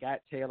 They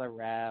got Taylor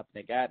Rapp.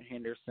 They got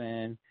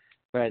Henderson.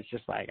 But it's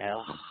just like,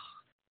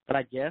 but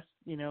I guess,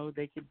 you know,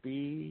 they could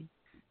be,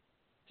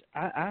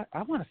 I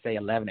want to say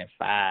 11-5.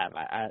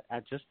 I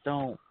just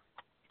don't.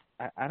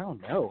 I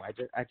don't know.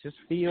 I just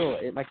feel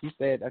it, like you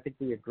said. I think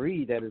we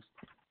agree that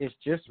it's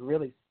just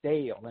really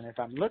stale. And if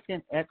I'm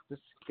looking at the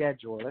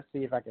schedule, let's see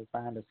if I can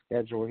find the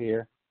schedule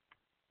here.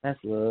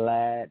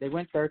 They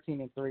went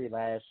 13-3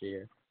 last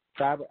year.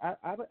 So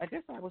I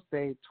guess I would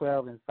say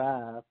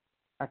 12-5.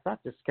 I thought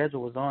the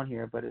schedule was on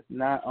here, but it's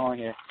not on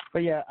here. But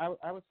yeah,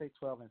 I would say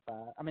 12-5.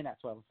 I mean, not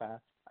 12-5.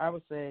 I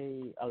would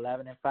say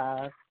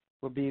 11-5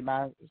 would be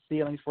my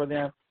ceilings for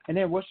them. And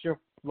then what's your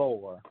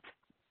floor?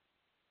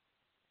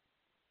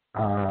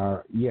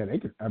 Yeah, they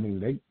could. I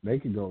mean, they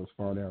could go as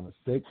far down as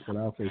 6, but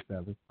I'll say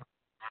 7.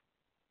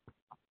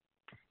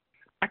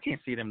 I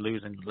can't see them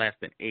losing less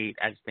than 8.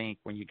 I just think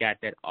when you got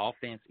that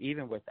offense,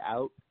 even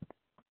without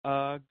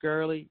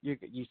Gurley,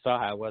 you saw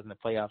how it was in the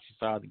playoffs. You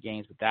saw the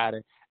games without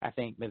it. I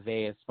think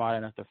McVay is smart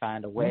enough to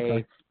find a way.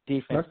 Okay.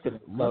 Defense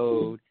couldn't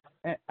load.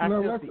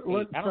 No,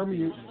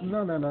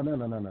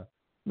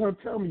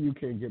 tell me you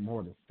can't get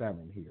more than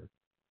 7 here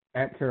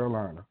at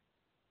Carolina.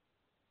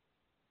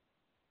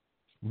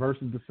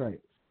 Versus the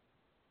Saints,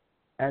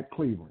 at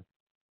Cleveland,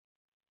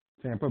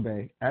 Tampa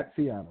Bay, at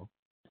Seattle,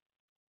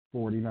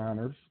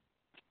 49ers.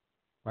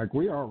 Like,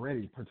 we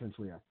already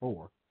potentially at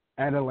 4.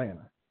 At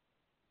Atlanta,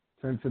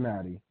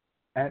 Cincinnati,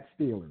 at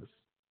Steelers,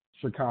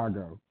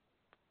 Chicago,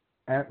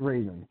 at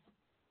Ravens,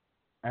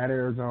 at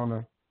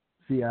Arizona,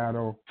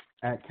 Seattle,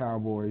 at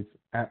Cowboys,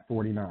 at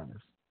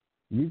 49ers.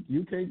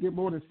 You can't get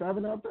more than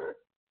 7 out there?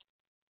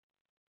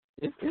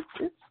 It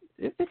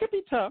could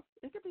be tough.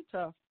 It could be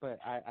tough, but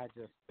I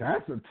just...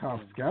 That's a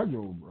tough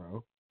schedule,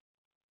 bro.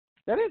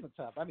 That is a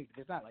tough. I mean,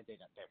 it's not like they're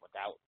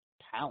without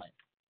talent,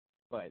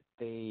 but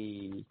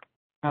they...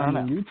 I don't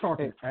know. You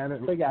talking at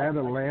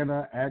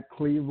Atlanta, at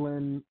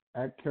Cleveland,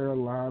 at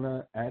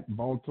Carolina, at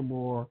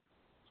Baltimore,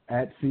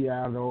 at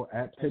Seattle,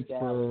 at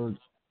Pittsburgh,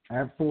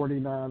 at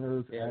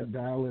 49ers, at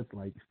Dallas.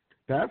 Like,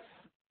 that's...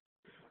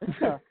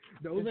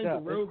 Those ain't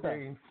the road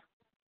games.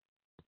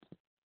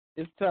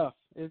 It's tough.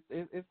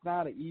 It's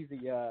not an easy.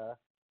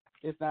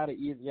 It's not an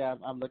easy. Yeah,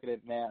 I'm looking at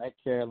it now at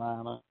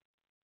Carolina.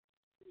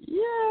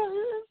 Yeah,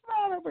 it's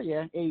not over.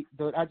 Yeah, 8.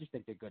 I just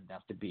think they're good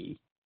enough to be.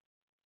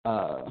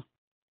 And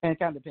it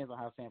kind of depends on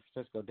how San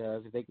Francisco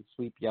does. If they can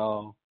sweep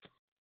y'all,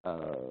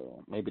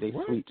 maybe they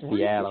sweep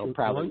Seattle.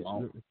 Probably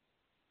won't.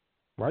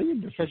 Why are you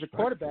disrespectful? Because your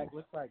quarterback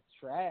looks like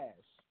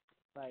trash.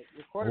 Like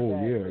your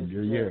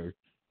quarterback.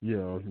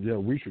 Yeah.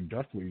 We should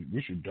definitely.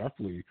 We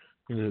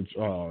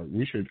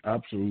should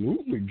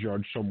absolutely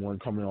judge someone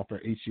coming off an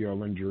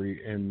ACL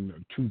injury in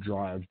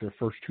their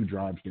first 2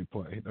 drives they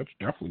play. That's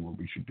definitely what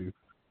we should do.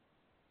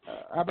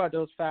 How about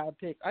those 5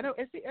 picks? I know.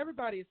 See,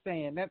 everybody is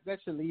saying that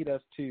should lead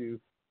us to.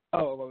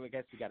 Oh, well, I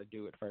guess we got to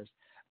do it first.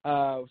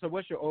 So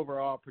what's your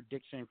overall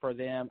prediction for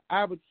them?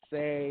 I would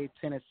say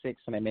 10-6, and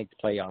they make the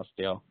playoffs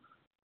still.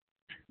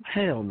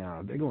 Hell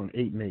no, they're going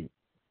 8-8.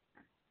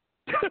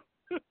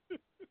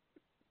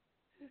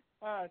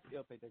 I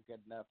still think they're good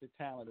enough. The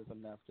talent is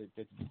enough to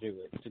do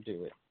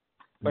it.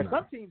 But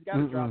some teams got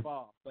to drop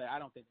off. But I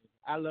don't think.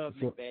 I love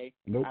McVay.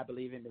 Nope. I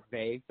believe in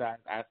McVay. So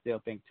I still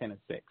think 10-6.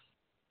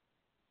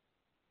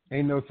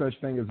 Ain't no such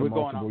thing as a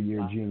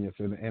multiple-year genius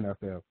in the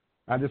NFL.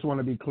 I just want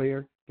to be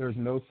clear. There's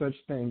no such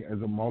thing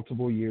as a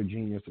multiple-year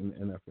genius in the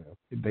NFL.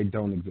 They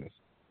don't exist.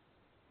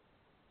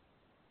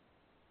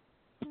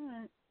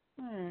 All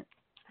right.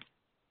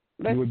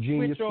 You're a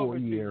genius for a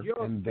year,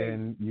 and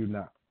then you're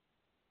not.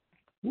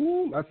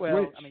 Ooh, let's switch.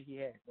 I mean, he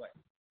had,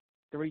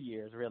 3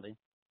 years, really?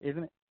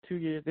 Isn't it? 2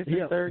 years? This is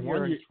his third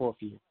year or his fourth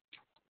year?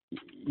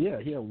 Yeah,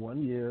 he had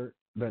 1 year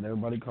that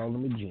everybody called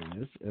him a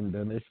genius, and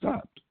then they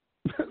stopped.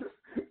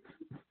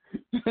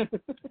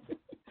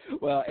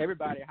 Well,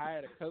 everybody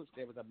hired a coach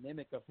that was a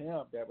mimic of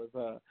him, that was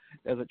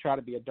try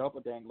to be a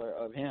doppelganger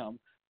of him.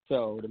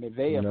 So the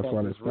McVay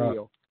effect is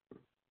real.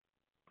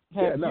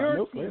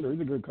 No slander.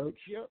 He's a good coach.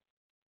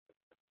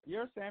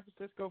 Your San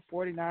Francisco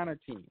 49er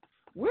team,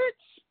 which,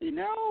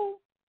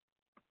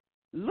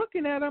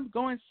 looking at them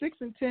going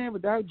 6-10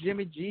 without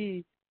Jimmy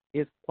G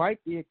is quite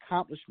the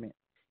accomplishment.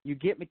 You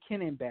get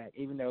McKinnon back,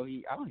 even though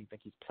I don't even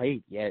think he's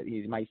played yet.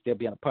 He might still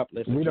be on the pup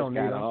list. We don't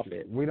need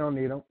him. We don't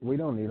need him. We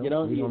don't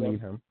need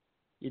him.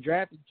 You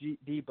drafted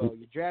Debo.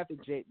 You drafted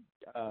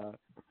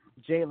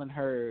Jalen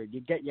Hurd.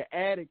 You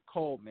added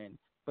Coleman.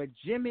 But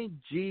Jimmy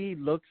G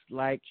looks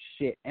like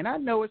shit. And I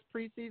know it's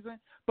preseason,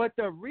 but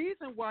the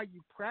reason why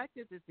you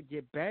practice is to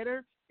get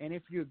better. And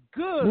if you're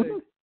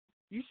good,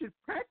 you should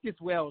practice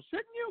well,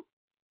 shouldn't you?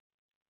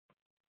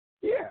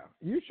 Yeah,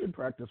 you should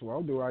practice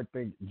well. Do I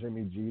think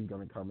Jimmy G is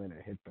going to come in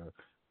and hit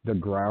the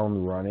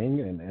ground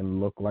running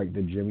and look like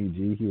the Jimmy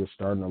G he was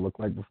starting to look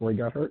like before he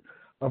got hurt?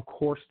 Of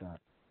course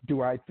not.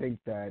 Do I think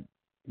that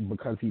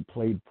because he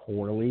played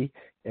poorly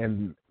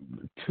and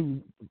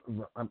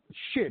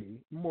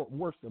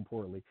worse than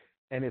poorly,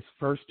 and his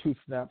first 2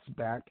 snaps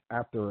back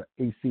after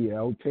an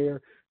ACL tear,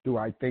 do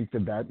I think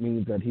that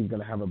means that he's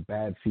going to have a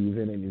bad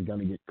season and he's going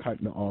to get cut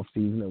in the off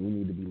season and we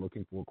need to be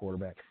looking for a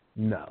quarterback?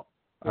 No.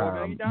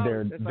 $4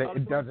 million.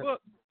 It doesn't.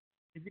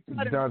 If you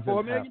cut it,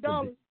 $4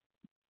 million.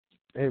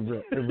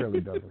 It really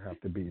doesn't have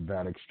to be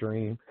that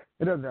extreme.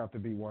 It doesn't have to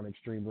be one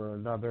extreme or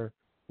another.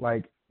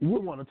 Like, you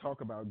want to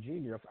talk about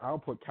genius, I'll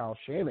put Kyle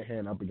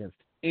Shanahan up against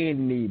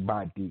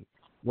anybody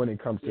when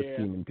it comes to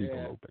scheming people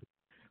open.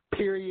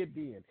 Period.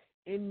 Being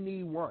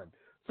anyone.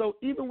 So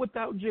even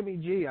without Jimmy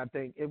G, I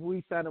think if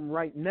we set him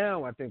right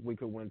now, I think we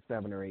could win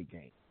 7 or 8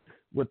 games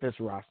with this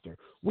roster.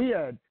 We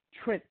had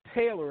Trent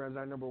Taylor as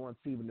our number 1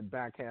 seed in the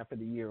back half of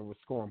the year was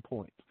scoring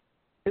points.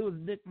 It was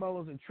Nick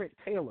Mullins and Trent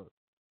Taylor.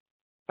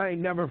 I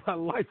ain't never in my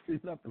life seen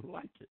nothing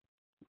like it.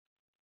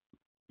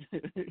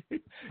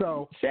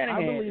 So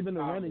I believe in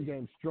the running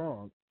game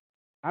strong.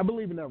 I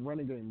believe in that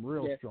running game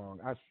real strong.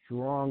 I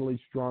strongly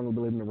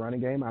believe in the running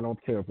game. I don't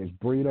care if it's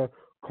Breida,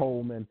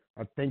 Coleman.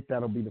 I think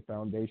that'll be the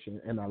foundation.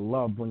 And I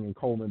love bringing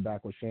Coleman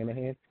back with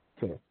Shanahan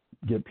to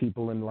get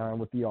people in line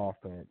with the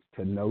offense,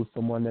 to know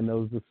someone that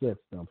knows the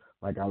system.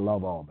 Like, I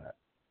love all that.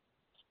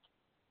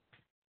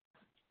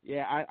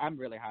 Yeah, I'm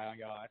really high on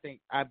y'all. I think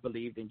I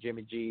believed in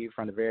Jimmy G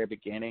from the very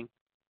beginning.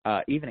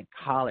 Even in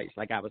college,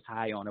 like, I was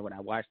high on it when I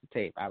watched the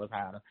tape. I was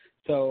high on it.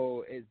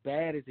 So as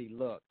bad as he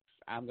looks,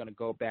 I'm going to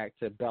go back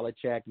to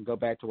Belichick and go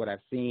back to what I've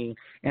seen.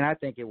 And I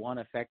think it won't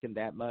affect him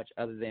that much,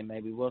 other than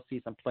maybe we'll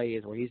see some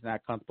plays where he's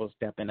not comfortable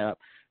stepping up.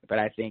 But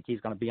I think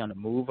he's going to be on the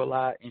move a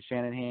lot in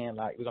Shanahan.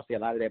 Like, we're going to see a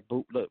lot of that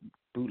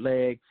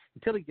bootleg.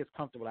 Until he gets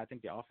comfortable, I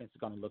think the offense is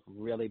going to look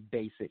really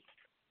basic.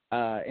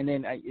 And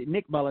then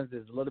Nick Mullins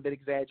is a little bit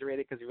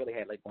exaggerated because he really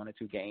had like 1 or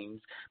 2 games.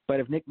 But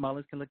if Nick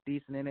Mullins can look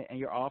decent in it and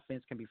your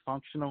offense can be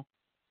functional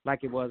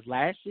like it was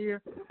last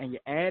year, and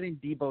you're adding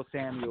Debo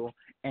Samuel,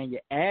 and you're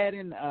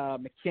adding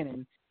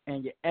McKinnon,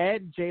 and you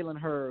add Jalen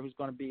Hurd, who's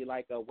going to be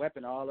like a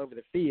weapon all over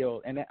the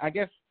field. And I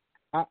guess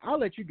I'll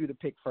let you do the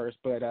pick first,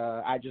 but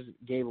I just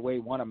gave away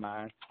one of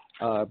mine,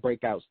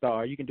 breakout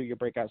star. You can do your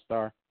breakout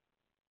star.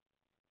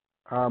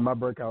 My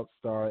breakout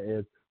star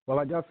is, well,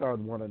 I guess I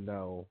would want to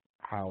know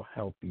how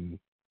healthy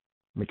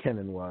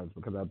McKinnon was,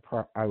 because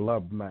I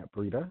love Matt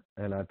Breida,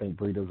 and I think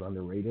Breida's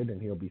underrated,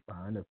 and he'll be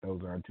fine if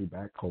those are our 2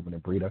 back, Coleman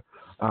and Breida.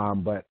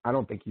 But I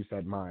don't think you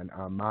said mine.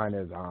 Mine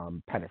is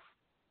Pettis.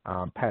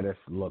 Pettis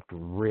looked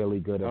really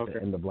good at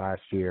the end of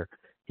last year.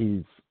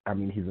 He's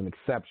an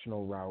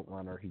exceptional route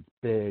runner. He's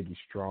big. He's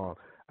strong.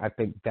 I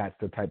think that's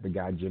the type of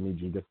guy Jimmy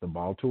G gets the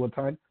ball to a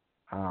ton,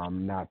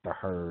 not the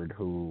Herd,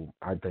 who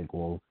I think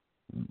will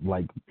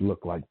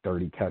look like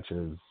 30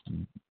 catches,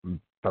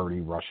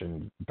 30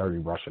 rushing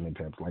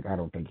attempts. Like, I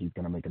don't think he's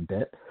going to make a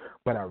dent.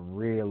 But I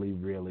really,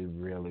 really,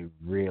 really,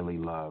 really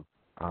love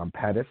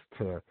Pettis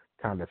to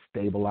kind of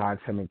stabilize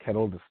him and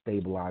Kittle, to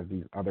stabilize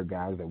these other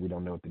guys that we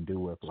don't know what to do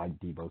with, like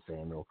Debo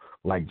Samuel,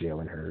 like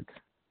Jalen Hurd.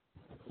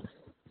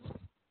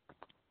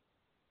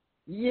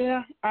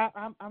 Yeah,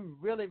 I'm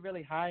really,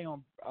 really high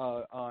on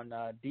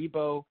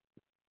Debo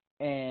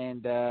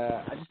and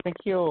I just think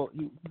he's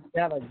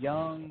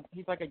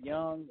like a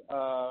young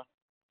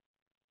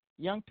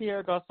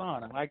Pierre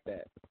Garçon. I like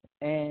that.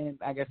 And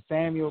I guess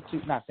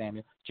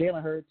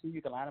Jalen Hurd too.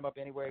 You can line him up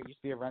anywhere. He used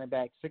to be a running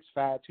back, 6'5",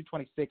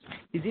 226.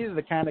 He's either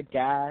the kind of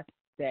guy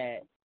that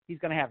he's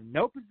going to have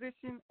no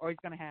position or he's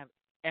going to have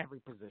every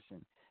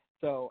position.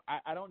 So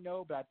I don't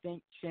know, but I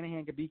think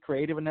Shanahan could be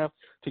creative enough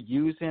to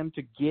use him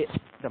to get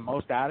the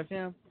most out of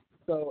him.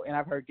 So, and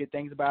I've heard good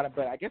things about him,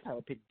 but I guess I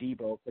would pick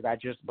Debo because I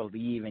just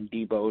believe in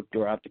Debo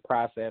throughout the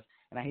process.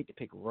 And I hate to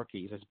pick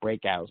rookies as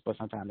breakouts, but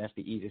sometimes that's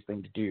the easiest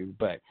thing to do.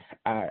 But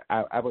I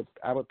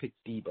would pick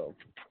Debo.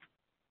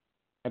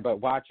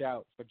 But watch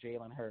out for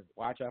Jalen Hurd.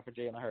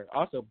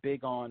 Also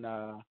big on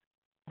I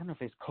don't know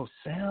if it's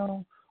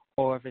Cosell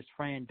or if it's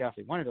Fran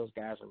Duffy. One of those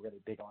guys are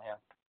really big on him.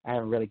 I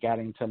haven't really got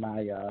into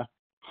my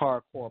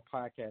hardcore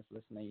podcast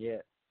listening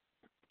yet.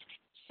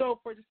 So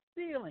for the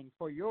ceiling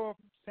for your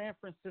San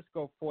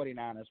Francisco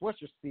 49ers, what's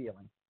your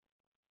ceiling?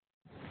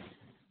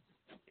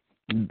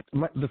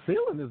 The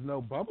ceiling is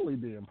no bubbly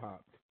being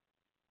popped.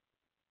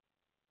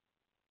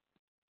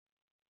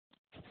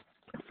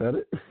 Said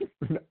it?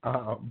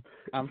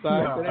 I'm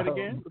sorry, say that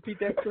again. Repeat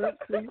that,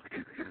 please.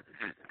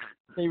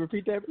 Can you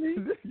repeat that, please?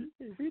 Can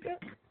you repeat that?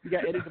 You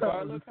got Eddie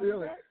DeBarlo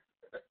coming back?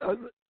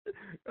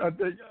 I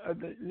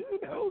think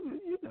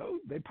you know,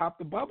 they pop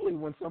the bubbly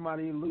when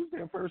somebody lose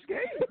their first game.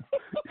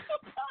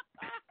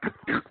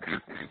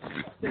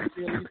 At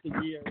least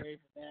a year away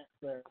from that,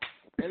 sir.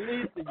 At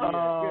least a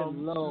year. Good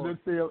Lord.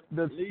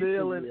 The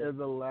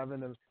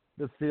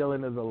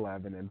ceiling is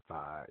 11-5.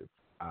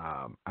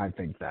 I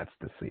think that's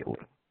the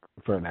ceiling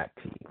for that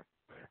team.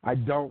 I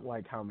don't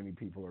like how many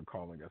people are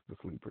calling us the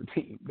sleeper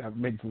team. That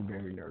makes me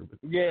very nervous.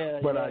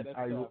 But that's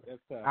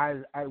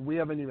tough. We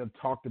haven't even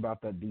talked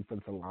about that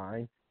defensive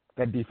line.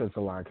 That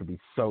defensive line could be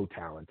so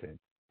talented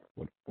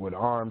with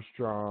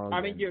Armstrong.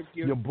 I mean,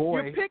 your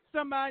boy. You picked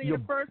somebody in the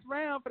first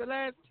round for the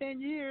last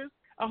 10 years.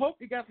 I hope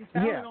you got some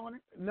talent on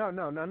it. No.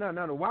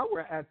 While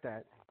we're at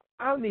that,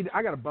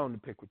 I got a bone to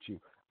pick with you.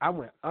 I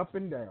went up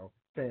and down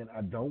saying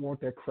I don't want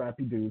that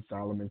crappy dude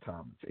Solomon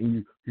Thomas.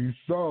 And he's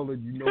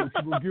solid. You know what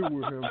you're going to get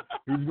with him.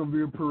 He's going to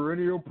be a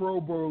perennial Pro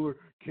Bowler.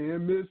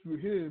 Can't miss with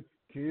him.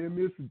 Can't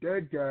miss with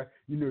that guy.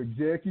 You know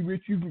exactly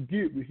what you can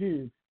get with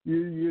him.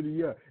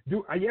 Yeah.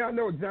 I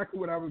know exactly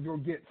what I was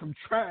going to get. Some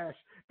trash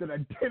that I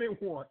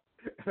didn't want.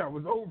 And I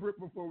was over it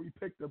before we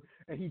picked him,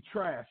 and he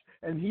trashed.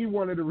 And he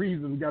one of the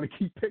reasons we got to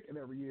keep picking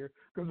every year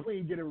because we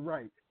ain't get it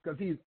right because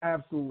he's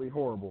absolutely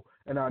horrible.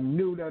 And I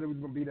knew that it was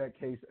going to be that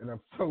case, and I'm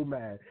so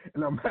mad.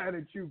 And I'm mad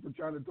at you for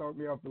trying to talk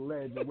me off the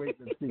ledge and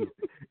waiting to see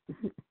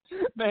it.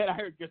 Man, I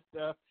heard good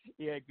stuff.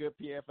 He had good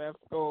PFF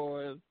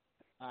scores.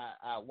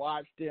 I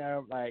watched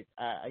him.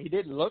 He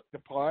didn't look the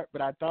part,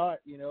 but I thought,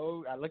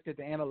 I looked at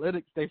the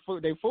analytics. They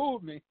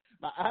fooled me.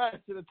 My eyes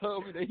should have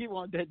told me that he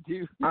wanted that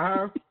dude.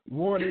 I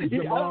wanted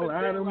Jamal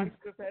Adams.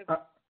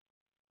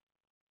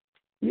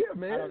 Yeah,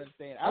 man. I don't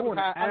understand.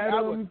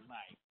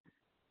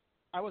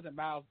 I wasn't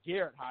Myles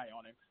Garrett high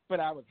on him, but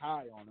I was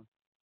high on him.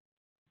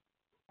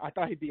 I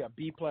thought he'd be a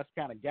B+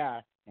 kind of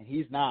guy, and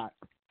he's not.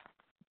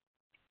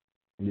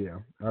 Yeah,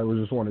 I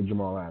just wanted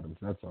Jamal Adams.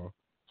 That's all.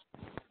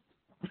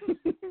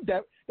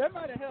 That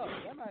might have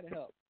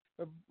helped.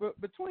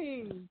 But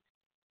between,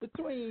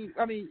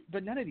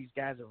 but none of these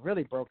guys are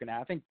really broken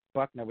out. I think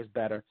Buckner was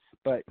better,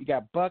 but you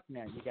got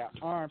Buckner, you got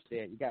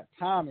Armstead, you got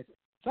Thomas.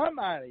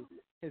 Somebody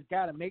has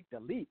got to make the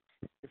leap.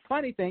 The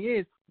funny thing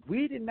is,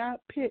 we did not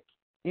pick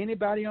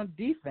anybody on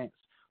defense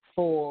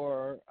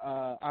for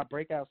our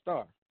breakout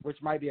star,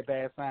 which might be a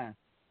bad sign.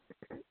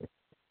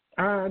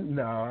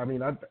 No,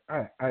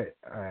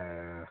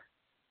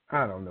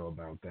 I don't know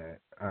about that.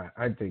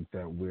 I think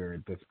that we're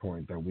at this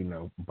point that we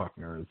know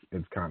Buckner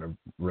is kind of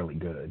really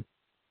good.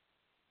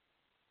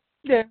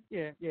 Yeah,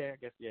 I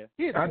guess, yeah.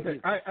 I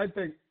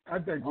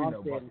think we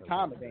know Buckner. And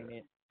Thomas ain't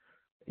it.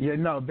 Yeah,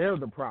 no, they're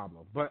the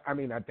problem. But I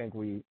think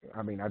we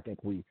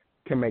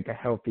can make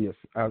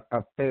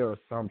a fair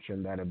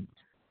assumption that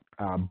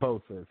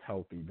Bosa is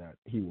healthy, that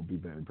he will be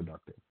very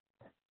productive.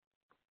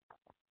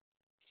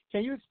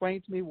 Can you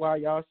explain to me why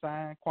y'all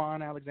signed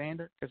Quan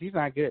Alexander? Because he's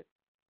not good.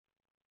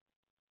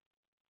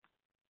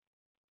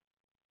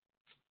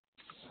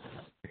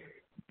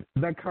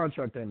 That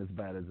contract ain't as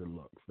bad as it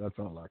looks. That's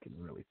all I can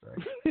really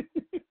say.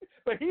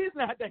 But he's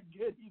not that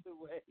good either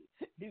way.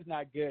 He's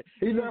not good.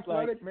 He's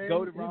athletic, man.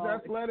 He's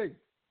athletic.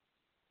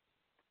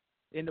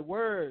 In the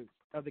words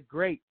of the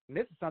great, and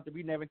this is something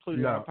we never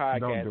included on the podcast.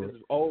 Don't do this it.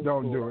 is old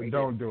don't school do it. right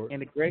Don't here. do it. In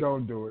the great,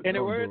 don't do it. In the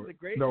don't words do of the it.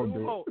 great don't Lou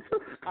do Holtz,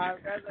 I'd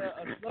rather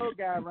a slow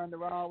guy run the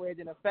wrong way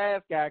than a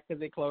fast guy because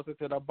they're closer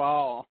to the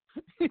ball.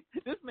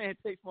 This man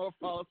takes more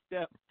false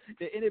steps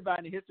than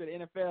anybody in the history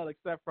of the NFL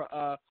except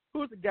for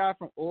who's the guy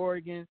from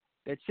Oregon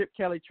that Chip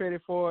Kelly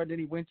traded for, and then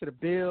he went to the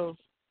Bills.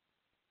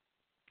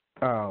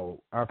 Oh,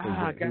 I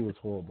forget. He was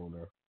horrible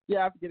there.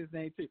 Yeah, I forget his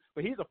name too.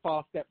 But he's a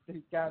false step to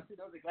these guys.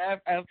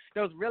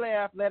 Those really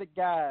athletic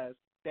guys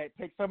that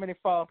take so many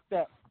false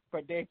steps,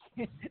 but they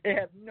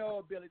have no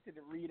ability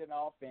to read an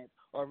offense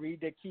or read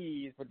their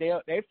keys. But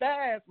they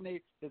fast when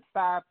they just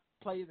 5'10",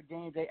 plays a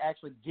game they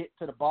actually get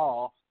to the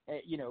ball,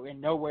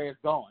 and know where it's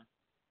going.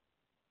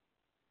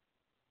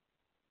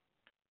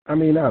 I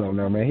mean, I don't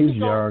know, man. He's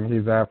young.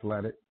 He's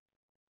athletic.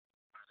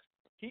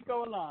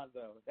 Kiko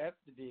Alonso, that's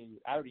the dude.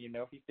 I don't even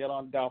know if he's still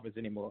on the Dolphins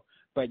anymore.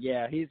 But,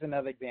 yeah, he's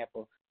another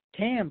example.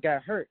 Cam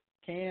got hurt.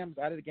 Cam's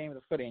out of the game with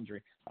a foot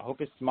injury. I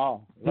hope it's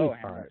small. Low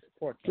hammer.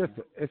 Poor Cam.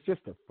 It's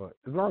just a foot.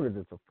 As long as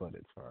it's a foot,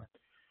 it's fine.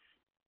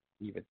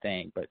 You would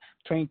think. But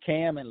between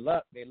Cam and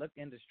Luck, they look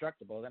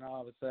indestructible. Then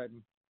all of a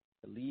sudden,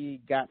 the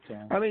league got to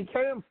him. I mean,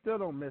 Cam still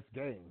don't miss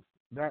games.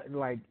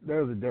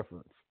 There's a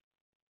difference.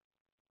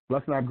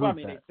 Let's not group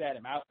that. They sat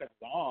him out because of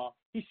the arm.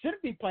 He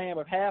shouldn't be playing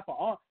with half an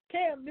arm.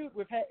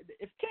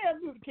 If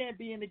Cam Newton can't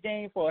be in the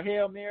game for a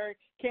Hail Mary,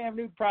 Cam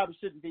Newton probably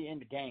shouldn't be in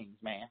the games,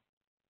 man.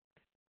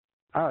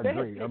 I agree. They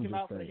had to take him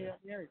out for the Hail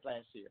Marys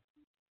last year.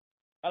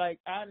 I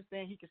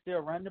understand he can still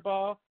run the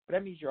ball, but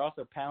that means you're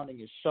also pounding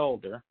his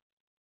shoulder.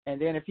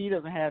 And then if he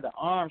doesn't have the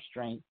arm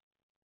strength,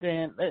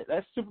 then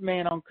that's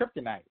Superman on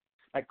kryptonite.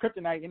 Like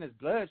kryptonite in his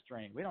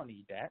bloodstream. We don't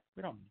need that.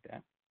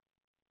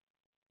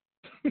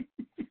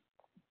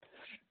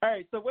 All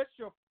right, so what's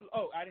your –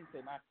 oh, I didn't say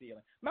my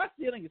ceiling. My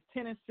ceiling is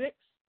 10-6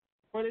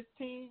 for this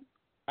team.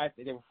 I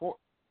said they were 4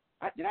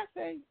 – did I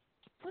say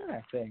 – what did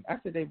I say? I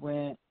said they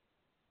went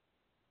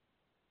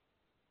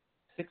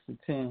 6-10.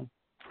 Did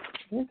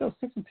they go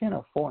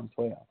 6-10 or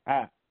 4-12?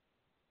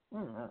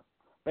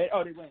 They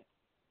went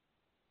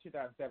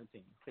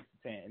 2017,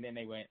 6-10, and then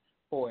they went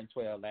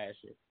 4-12 last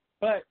year.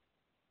 But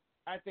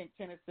I think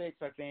 10-6.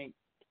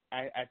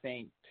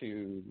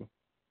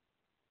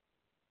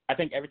 I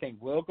think everything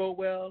will go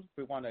well. If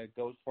we want to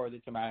go further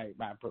to my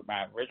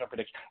original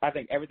prediction, I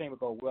think everything will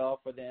go well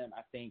for them.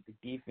 I think the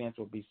defense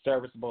will be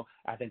serviceable.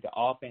 I think the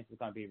offense is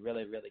going to be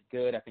really, really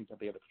good. I think they'll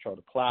be able to control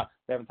the clock.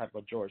 They haven't talked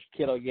about George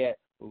Kittle yet,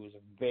 who's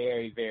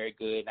very, very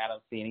good, and I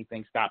don't see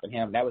anything stopping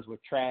him. That was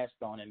with trash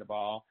thrown in the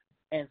ball.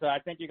 And so I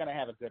think you're going to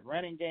have a good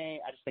running game.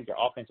 I just think your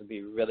offense will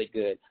be really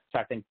good. So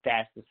I think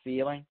that's the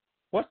ceiling.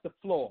 What's the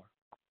floor?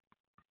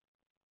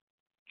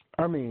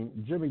 I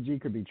mean, Jimmy G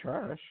could be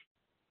trash.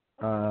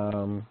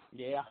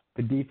 Yeah.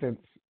 The defense,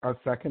 our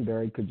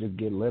secondary could just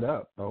get lit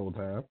up the whole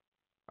time.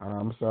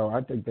 So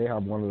I think they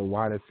have one of the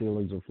widest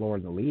ceilings or floors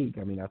in the league.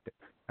 I mean,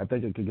 I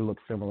think it could look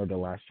similar to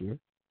last year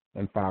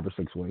and 5 or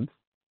 6 wins.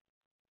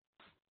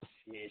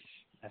 Sheesh,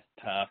 that's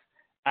tough.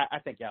 I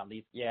think y'all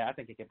least. Yeah, I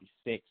think it could be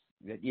 6.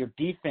 Your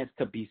defense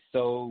could be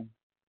so.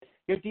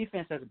 Your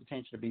defense has the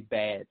potential to be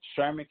bad.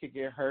 Sherman could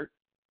get hurt,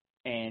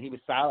 and he was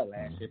solid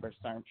last year, but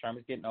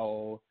Sherman's getting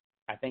old.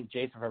 I think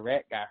Jason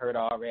Verrett got hurt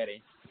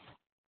already.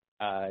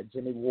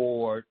 Jimmy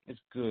Ward is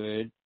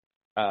good.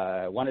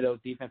 One of those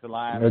defensive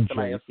linemen,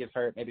 somebody else gets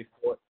hurt, maybe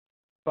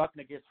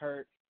Buckner gets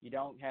hurt. You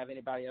don't have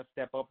anybody else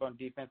step up on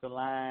defensive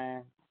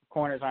line.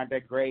 Corners aren't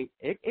that great.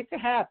 It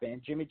could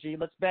happen. Jimmy G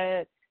looks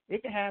bad.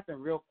 It can happen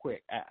real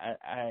quick.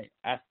 I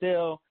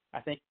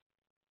think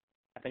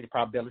the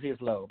probability is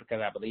low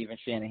because I believe in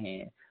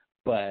Shanahan.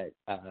 But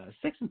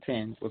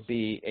 6-10 would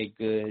be a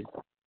good.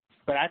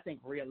 But I think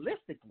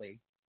realistically,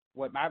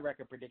 what my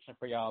record prediction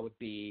for y'all would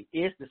be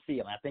is the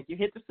ceiling. I think you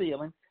hit the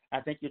ceiling. I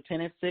think you're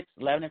 10-6,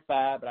 11-5,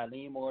 but I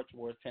lean more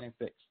towards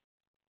 10-6.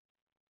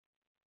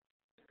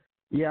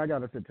 Yeah, I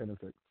got us at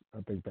 10-6.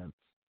 I think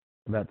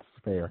that's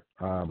fair.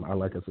 I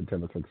like us at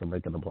 10-6 and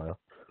making the playoffs.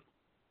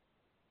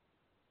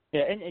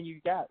 Yeah, and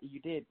you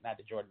did, not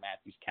the Jordan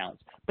Matthews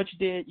counts, but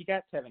you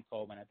got Tevin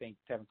Coleman. I think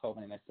Tevin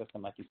Coleman in that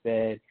system, like you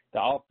said,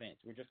 the offense,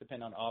 we're just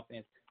depending on the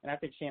offense. And I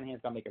think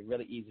Shanahan's going to make it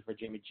really easy for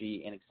Jimmy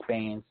G and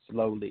expand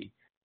slowly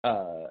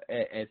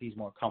as he's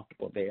more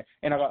comfortable there.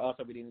 And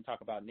also, we didn't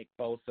talk about Nick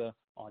Bosa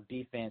on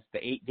defense. The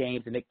 8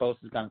 games that Nick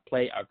Bosa is going to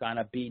play are going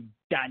to be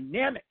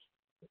dynamic.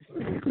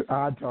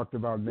 I talked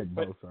about Nick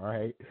Bosa, all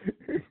right?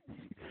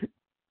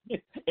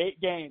 8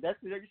 games.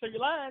 So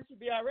your line should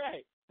be all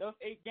right. Those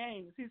 8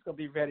 games, he's going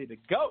to be ready to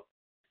go.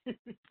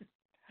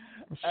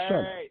 All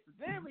right. So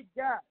then we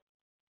got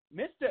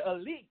Mr.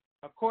 Elite,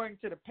 according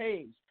to the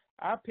page.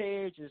 Our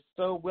page is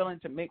so willing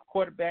to make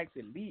quarterbacks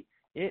elite,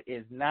 it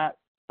is not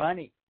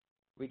funny.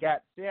 We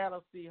got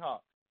Seattle Seahawks,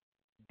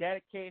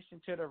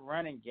 dedication to the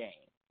running game.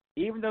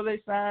 Even though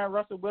they signed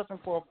Russell Wilson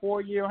for a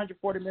 4-year,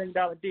 $140 million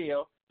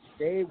deal,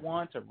 they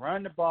want to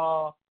run the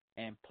ball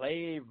and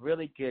play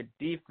really good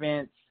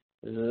defense.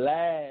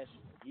 Last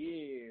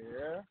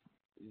year,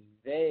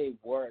 they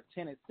were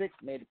 10-6,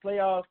 made the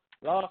playoffs,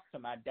 lost to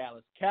my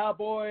Dallas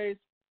Cowboys.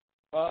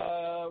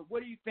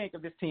 What do you think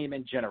of this team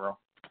in general?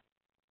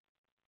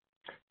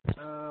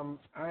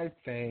 I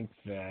think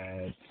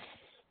that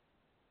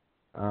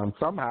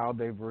somehow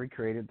they've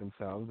recreated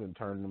themselves and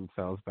turned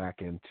themselves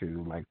back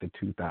into like the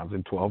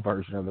 2012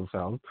 version of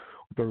themselves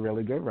with a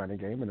really good running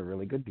game and a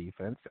really good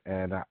defense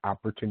and an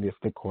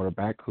opportunistic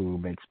quarterback who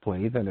makes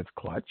plays and it's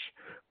clutch.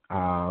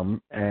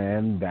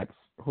 And that's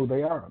who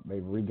they are.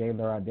 They've regained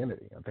their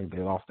identity. I think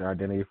they lost their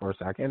identity for a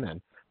second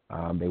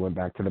and they went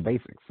back to the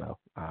basics. So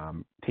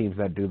teams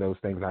that do those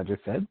things I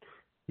just said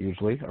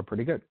usually are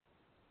pretty good.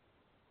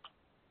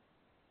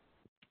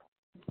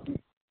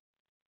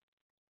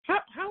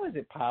 How is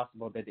it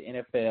possible that the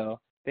NFL,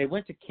 they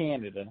went to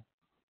Canada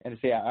And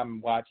see,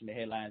 I'm watching the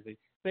headlines.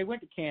 They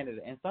went to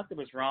Canada, and something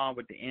was wrong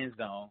with the end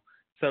zone.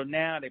 So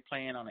now they're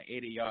playing on an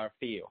 80-yard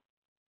field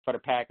for the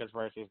Packers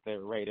versus the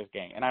Raiders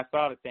game. And I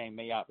saw the thing,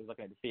 Mayock was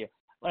looking at the field.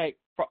 Like,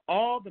 for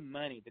all the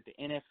money that the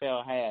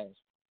NFL has,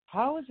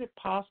 how is it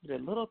possible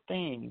that little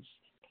things,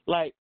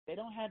 like, they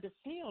don't have the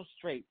field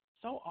straight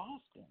so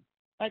often?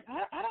 Like,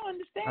 I don't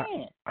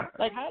understand.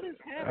 Like, how does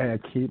happen?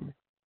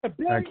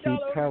 I keep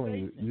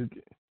telling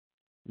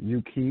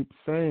you keep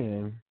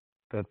saying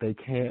that they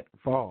can't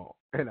fall.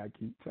 And I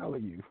keep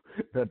telling you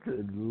that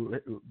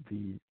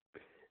the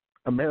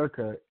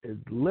America is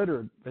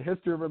littered. The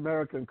history of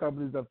America and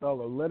companies that fell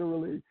are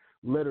literally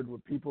littered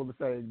with people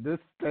saying this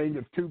thing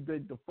is too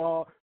big to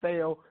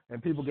fail,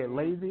 and people get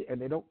lazy and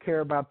they don't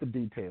care about the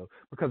details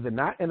because they're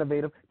not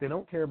innovative. They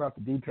don't care about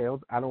the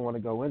details. I don't want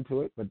to go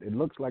into it, but it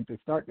looks like they're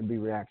starting to be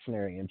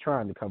reactionary and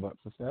trying to cover up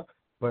some stuff.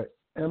 But,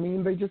 I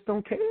mean, they just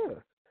don't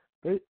care.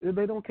 They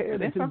don't care.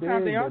 They're too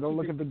big. They don't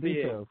look at the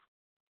details.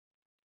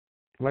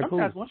 Like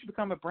sometimes once you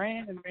become a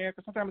brand in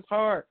America, sometimes it's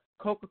hard.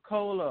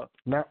 Coca-Cola,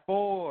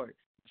 Ford,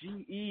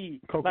 GE,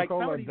 Coca-Cola, like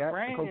some of these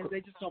brands, they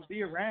just don't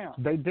be around.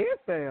 They did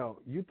fail.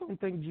 You don't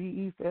think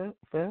GE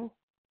fell?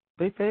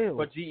 They failed.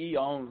 But GE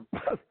owns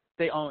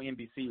they own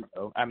NBC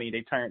though. I mean,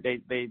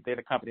 they're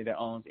the company that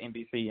owns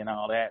NBC and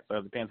all that. So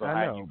it depends on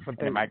how you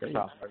and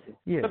Microsoft.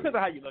 Yeah, depends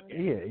on how you look at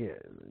it.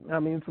 Yeah. I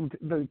mean,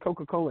 the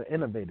Coca-Cola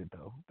innovated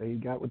though. They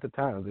got with the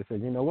times. They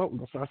said, you know what, we're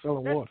gonna start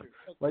selling water.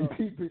 Like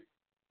people.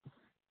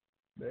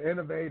 They're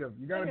innovative.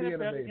 You got to be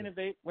innovative.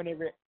 Innovate when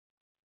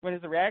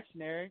it's a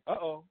reactionary.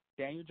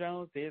 Daniel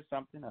Jones did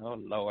something. Oh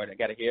Lord, I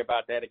got to hear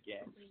about that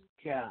again.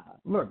 God,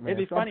 look, man,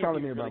 it'd be funny.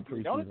 Telling me about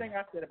the only thing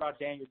I said about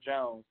Daniel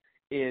Jones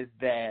is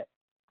that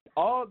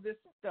all this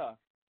stuff,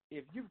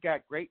 if you've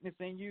got greatness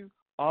in you,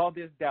 all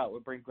this doubt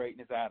would bring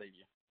greatness out of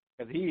you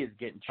because he is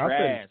getting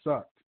trashed.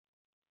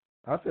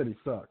 I said he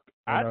sucked.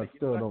 And I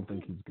still don't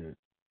think he's good.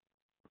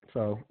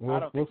 So I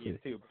don't think see. he is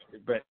too,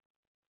 but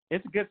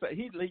it's a good.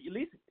 He at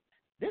least.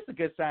 This is a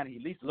good sign he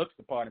at least looks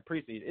the part in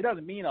preseason. It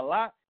doesn't mean a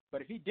lot, but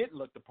if he didn't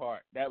look the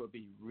part, that would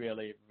be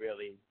really,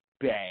 really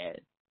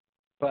bad.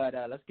 But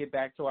let's get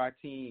back to our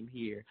team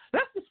here.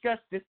 Let's discuss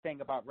this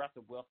thing about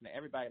Russell Wilson that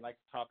everybody likes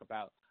to talk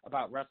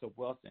about Russell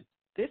Wilson.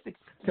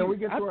 Can we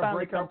get to our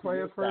breakout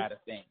players first?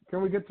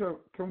 Can we get to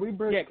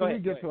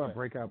our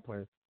breakout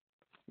players?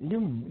 You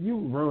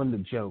ruined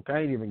the joke. I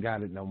ain't even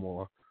got it no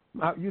more.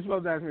 You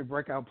supposed to ask me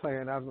breakout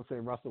player, and I was going to say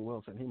Russell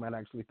Wilson. He might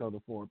actually throw the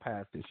forward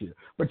pass this year.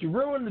 But you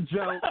ruined the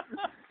joke.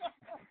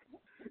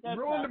 You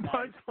ruined the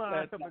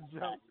punchline of a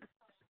joke.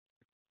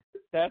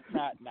 That's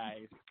not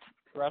nice.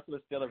 Russell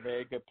is still a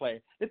very good player.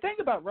 The thing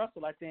about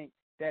Russell, I think,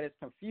 that is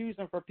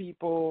confusing for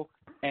people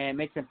and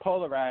makes him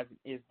polarizing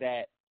is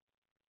that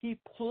he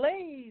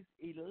plays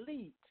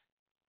elite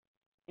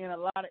in a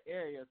lot of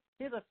areas.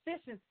 His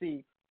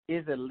efficiency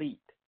is elite.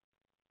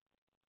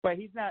 But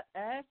he's not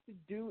asked to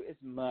do as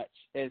much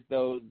as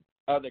those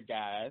other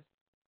guys.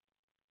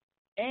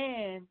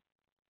 And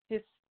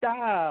his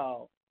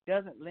style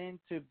doesn't lend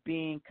to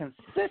being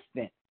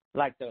consistent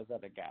like those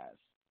other guys.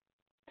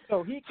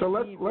 So he can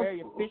be very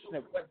efficient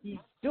at what he's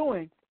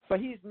doing, but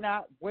he's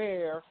not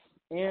where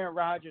Aaron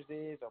Rodgers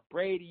is or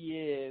Brady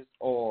is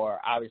or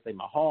obviously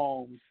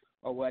Mahomes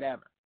or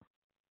whatever.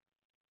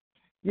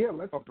 Yeah,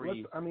 let's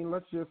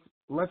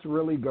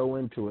really go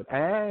into it.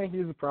 And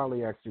he's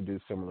probably asked to do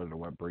similar to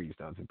what Breeze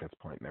does at this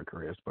point in their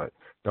careers, but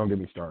don't get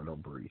me started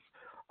on Breeze.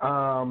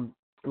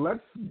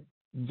 Let's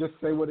just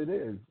say what it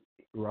is.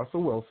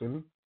 Russell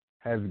Wilson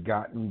has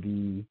gotten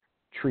the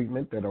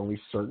treatment that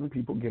only certain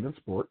people get in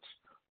sports.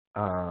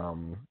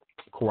 Kawhi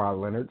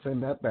Leonard's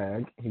in that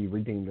bag. He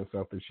redeemed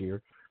himself this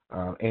year.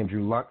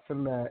 Andrew Luck's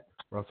in that.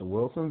 Russell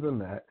Wilson's in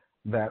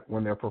that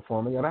when they're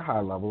performing at a high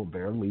level,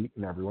 they're elite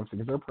and everyone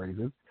sings their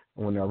praises.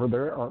 And whenever they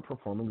aren't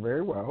performing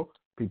very well,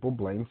 people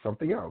blame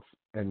something else.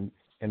 And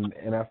in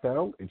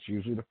NFL, it's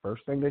usually the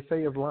first thing they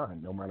say is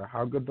line, no matter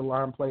how good the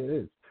line play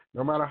is,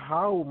 no matter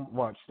how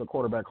much the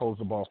quarterback holds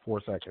the ball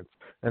 4 seconds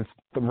and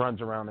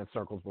runs around in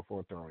circles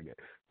before throwing it.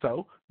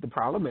 So the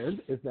problem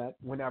is that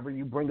whenever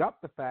you bring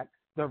up the fact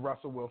that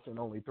Russell Wilson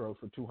only throws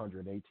for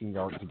 218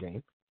 yards a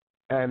game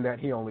and that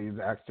he only is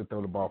asked to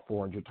throw the ball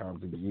 400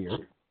 times a year,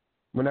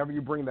 whenever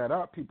you bring that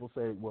up, people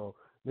say, well,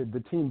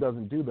 the team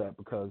doesn't do that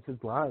because his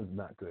line's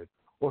not good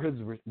or his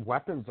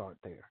weapons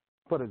aren't there,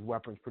 but his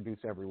weapons produce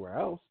everywhere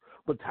else.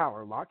 But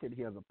Tyler Lockett,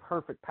 he has a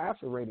perfect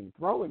passer rating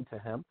throwing to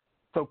him.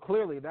 So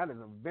clearly that is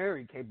a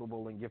very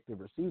capable and gifted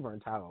receiver in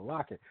Tyler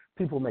Lockett.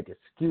 People make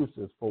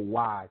excuses for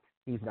why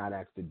he's not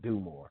asked to do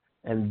more.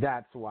 And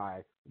that's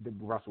why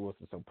Russell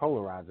Wilson's so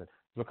polarizing,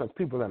 because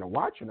people that are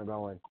watching are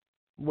going,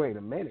 wait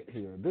a minute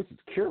here, this is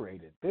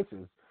curated. This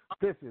is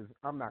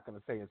I'm not going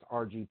to say it's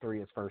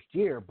RG3 his first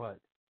year, but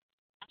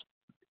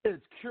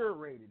it's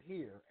curated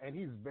here, and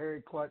he's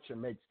very clutch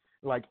and makes,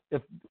 like,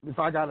 if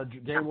I got a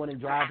game-winning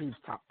drive, he's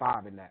top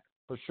 5 in that,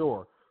 for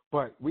sure.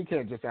 But we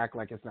can't just act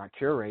like it's not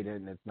curated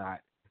and it's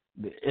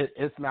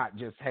not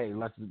just, hey,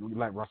 let's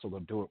let Russell go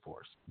do it for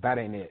us. That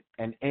ain't it.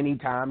 And any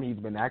time he's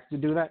been asked to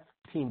do that,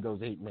 team goes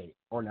 8-8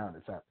 or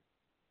 9-7.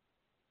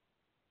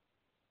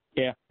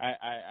 Yeah,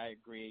 I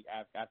agree.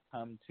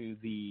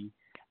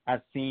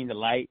 I've seen the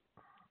light.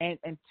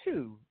 And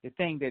two, the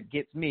thing that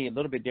gets me a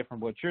little bit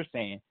different from what you're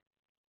saying,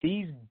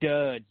 these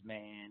duds,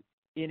 man.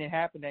 And it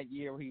happened that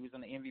year where he was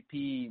in the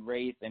MVP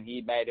race and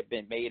he might have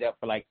been made up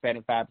for like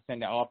 75% of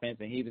the offense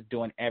and he was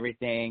doing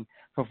everything.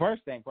 So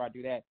first thing, before I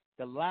do that,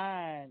 the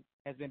line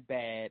has been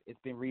bad. It's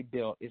been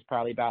rebuilt. It's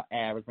probably about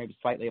average, maybe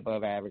slightly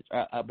above average,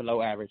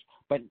 below average.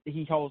 But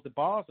he holds the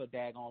ball so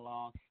daggone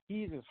long.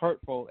 He's as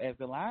hurtful as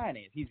the line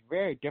is. He's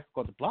very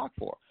difficult to block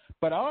for.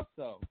 But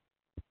also,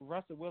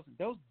 Russell Wilson,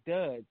 those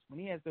duds, when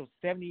he has those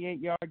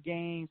 78-yard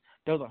games,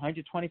 those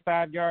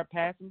 125-yard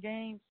passing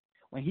games,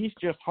 when he's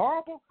just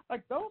horrible,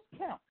 like those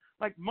count.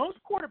 Like most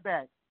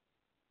quarterbacks,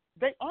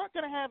 they aren't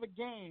going to have a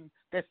game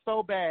that's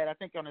so bad. I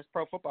think on his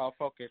Pro Football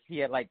Focus, he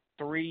had like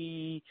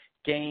 3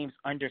 games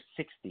under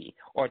 60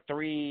 or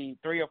three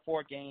or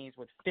 4 games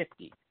with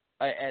 50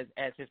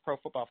 as his Pro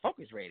Football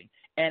Focus rating.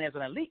 And as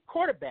an elite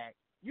quarterback,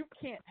 you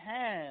can't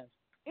have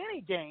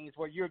any games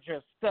where you're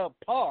just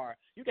subpar.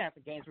 You can have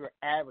some games where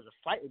you're average or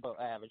slightly below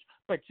average,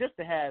 but just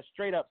to have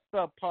straight up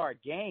subpar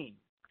games,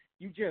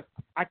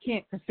 I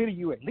can't consider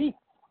you elite.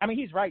 I mean,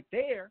 he's right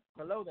there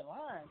below the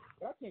line,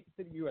 but I can't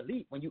consider you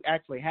elite when you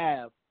actually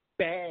have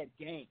bad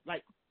games,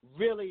 like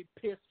really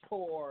piss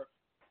poor.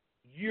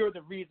 You're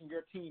the reason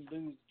your team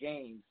loses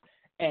games,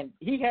 and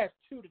he has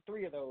 2 to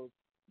 3 of those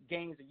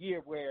games a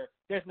year where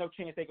there's no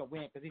chance they can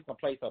win because he's gonna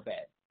play so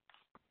bad.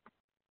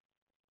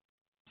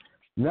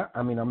 No,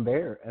 I mean I'm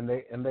there, and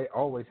they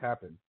always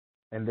happen,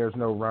 and there's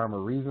no rhyme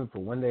or reason for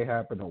when they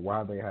happen or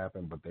why they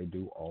happen, but they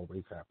do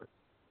always happen.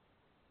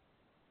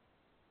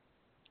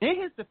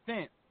 In his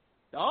defense,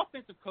 the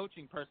offensive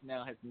coaching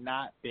personnel has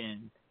not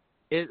been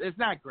 – it's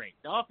not great.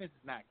 The offense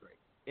is not great.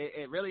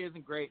 It really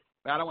isn't great,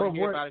 but I don't want to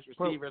hear about his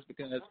receivers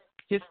because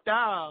his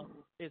style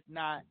is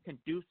not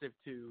conducive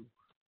to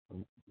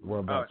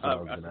a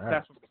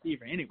successful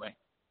receiver anyway.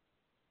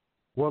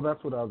 Well,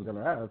 that's what I was going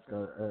to ask.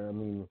 I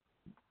mean,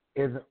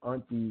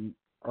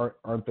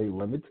 aren't they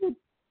limited?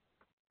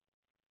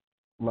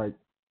 Like,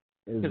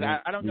 because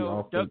I don't know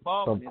if Doug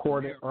Baldwin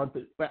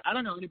is, but I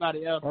don't know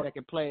anybody else that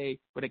can play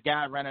with a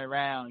guy running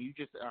around. You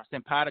just are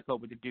simpatico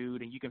with the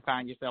dude, and you can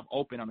find yourself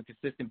open on a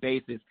consistent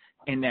basis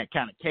in that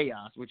kind of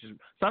chaos, which is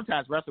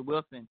sometimes Russell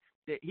Wilson,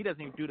 he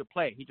doesn't even do the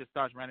play. He just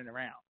starts running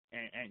around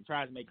and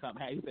tries to make something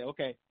happen. He say,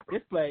 okay,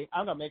 this play,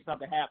 I'm going to make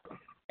something happen.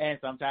 And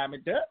sometimes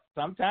it does,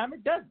 sometimes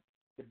it doesn't.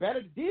 The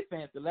better the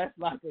defense, the less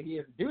likely he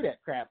is to do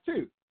that crap,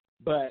 too.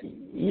 But,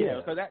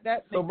 so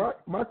that So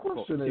my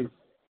question is,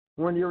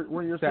 when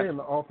you're saying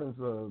the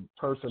offensive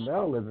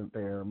personnel isn't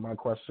there, my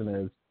question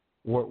is,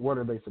 what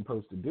are they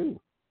supposed to do?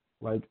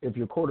 Like, if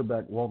your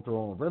quarterback won't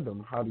throw on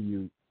rhythm, how do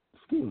you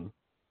scheme?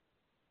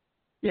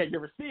 Yeah,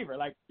 your receiver,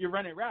 like you're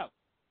running routes.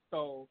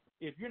 So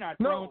if you're not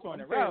throwing on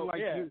the route,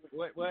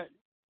 like what?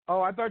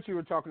 Oh, I thought you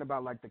were talking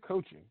about like the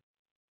coaching.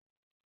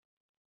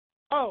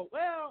 Oh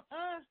well,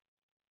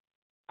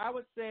 I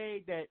would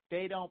say that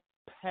they don't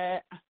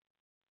pass.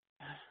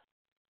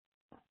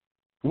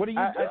 What do you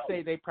do? I'd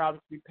say they probably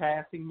be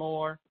passing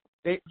more.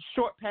 They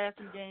short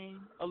passing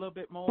game a little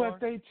bit more. But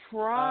they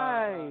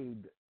tried.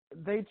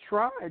 They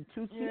tried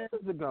 2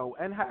 seasons ago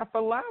and half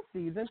of last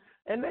season,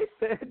 and they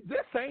said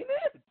this ain't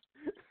it.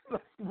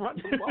 Let's run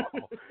the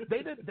ball.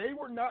 They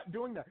were not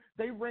doing that.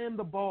 They ran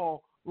the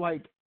ball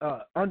like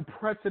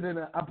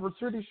unprecedented. I'm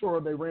pretty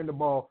sure they ran the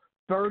ball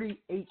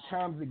 38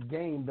 times a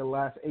game the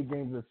last 8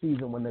 games of the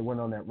season when they went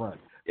on that run.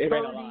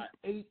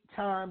 38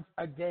 times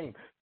a game.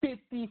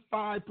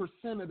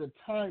 55% of the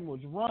time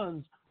was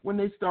runs when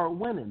they start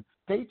winning.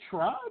 They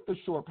tried the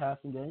short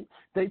passing game.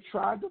 They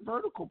tried the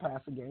vertical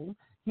passing game.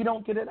 He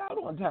don't get it out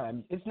on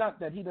time. It's not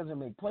that he doesn't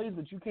make plays,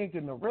 but you can't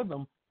get in a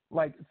rhythm.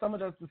 Like some of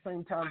those the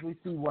same times we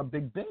see where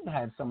Big Ben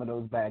had some of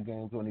those bad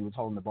games when he was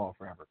holding the ball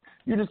forever.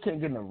 You just can't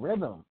get in a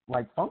rhythm,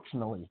 like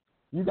functionally.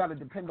 You got to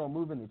depend on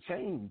moving the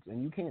chains,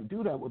 and you can't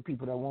do that with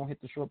people that won't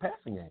hit the short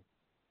passing game.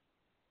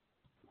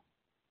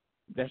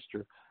 That's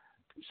true.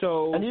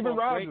 So and even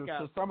Rodgers,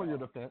 to some of your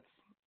defense.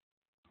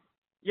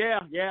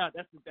 Yeah,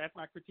 that's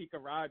my critique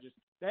of Rodgers.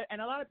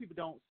 And a lot of people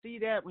don't see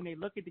that when they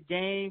look at the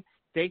game.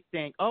 They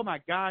think, "Oh my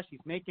gosh, he's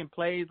making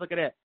plays. Look at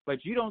that."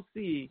 But you don't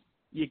see.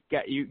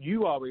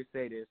 You always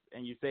say this,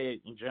 and you say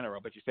it in general,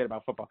 but you say it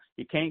about football.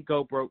 You can't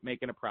go broke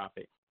making a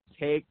profit.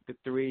 Take the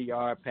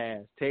 3-yard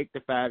pass. Take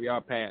the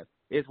 5-yard pass.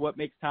 It's what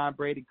makes Tom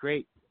Brady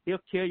great. He'll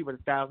kill you with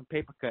 1,000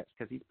 paper cuts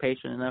because he's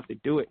patient enough to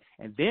do it.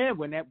 And then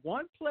when that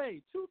 1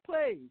 play, 2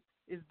 plays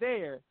is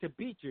there to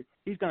beat you,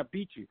 he's going to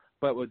beat you.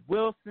 But with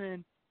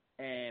Wilson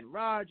and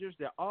Rodgers,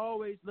 they're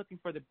always looking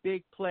for the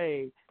big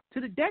play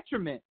to the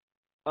detriment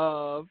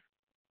of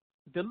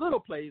the little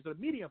plays or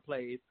medium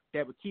plays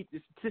that would keep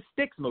the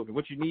sticks moving,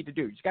 what you need to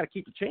do. You just got to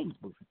keep the chains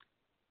moving.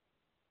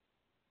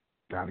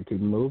 Got to keep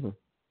them moving.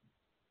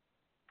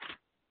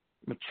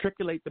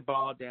 Matriculate the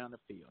ball down the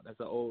field. That's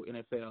an old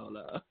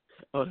NFL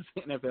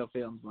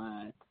Films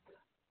line.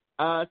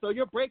 So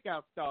your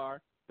breakout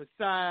star,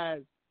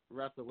 besides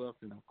Russell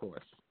Wilson, of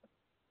course,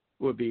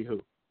 would be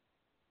who?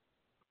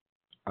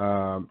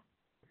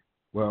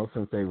 Well,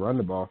 since they run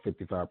the ball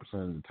 55%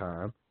 of the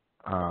time,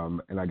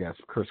 and I guess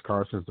Chris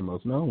Carson's the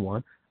most known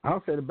one,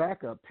 I'll say the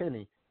backup,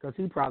 Penny, because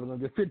he probably going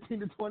to get 15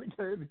 to 20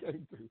 carries a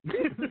game, too.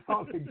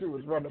 All they do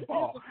is run the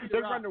ball. They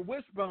run the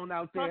wishbone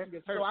out there,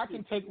 so I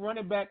can take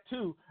running back,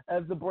 too,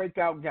 as the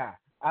breakout guy.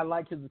 I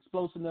like his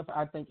explosiveness.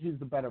 I think he's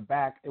the better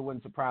back. It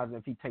wouldn't surprise me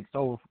if he takes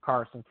over for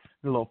Carson.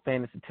 A little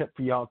fantasy tip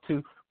for y'all,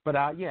 too. But,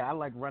 yeah, I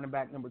like running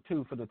back number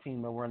 2 for the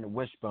team that run the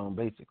wishbone,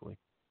 basically.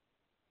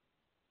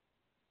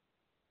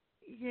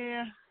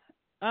 Yeah.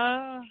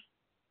 Oh,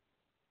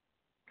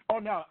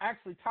 no,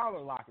 actually,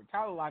 Tyler Lockett.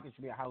 Tyler Lockett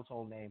should be a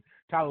household name.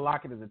 Tyler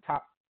Lockett is a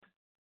top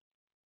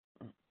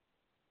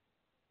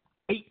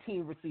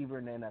 18 receiver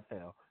in the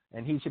NFL,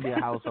 and he should be a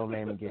household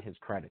name and get his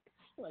credit.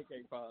 Like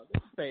A-Paul.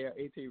 Fair,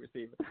 18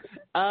 receiver.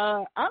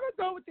 I'm going to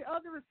go with the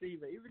other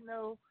receiver, even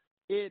though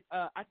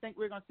I think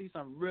we're going to see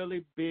some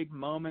really big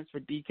moments for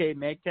DK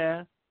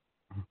Metcalf.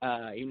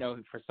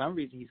 For some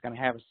reason he's going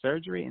to have a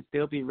surgery and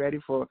still be ready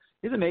for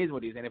 – it's amazing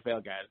what these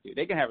NFL guys do.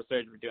 They can have a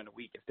surgery during the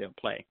week and still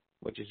play,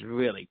 which is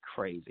really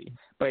crazy.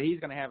 But he's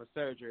going to have a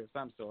surgery of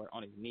some sort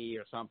on his knee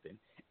or something,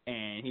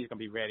 and he's going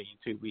to be ready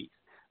in 2 weeks.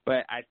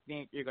 But I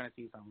think you're going to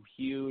see some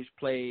huge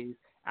plays.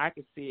 I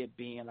could see it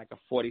being like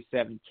a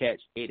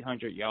 47-catch,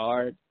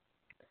 800-yard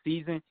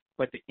season.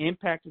 But the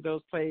impact of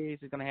those plays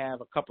is going to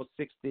have a couple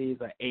 60s,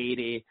 a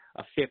 80,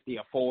 a 50,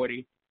 a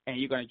 40. And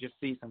you're going to just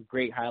see some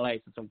great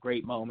highlights and some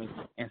great moments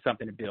and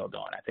something to build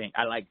on. I think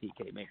I like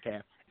DK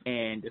Metcalf.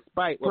 And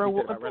despite what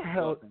we said about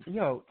Russell Wilson,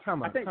 yo,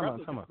 come on.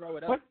 Throw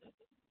it up.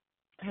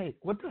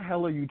 What the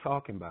hell are you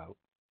talking about?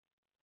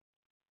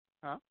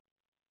 Huh?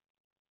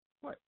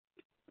 What?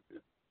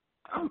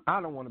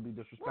 I don't want to be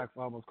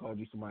disrespectful. I almost called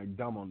you somebody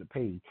dumb on the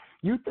page.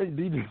 You think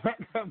DJ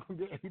Metcalf will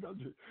get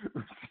 800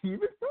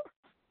 receivers?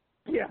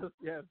 Yes.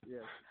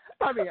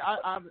 I mean,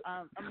 I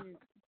mean,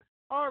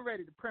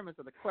 already the premise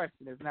of the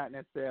question is not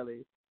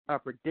necessarily a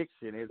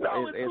prediction. It's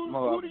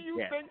more. Who do you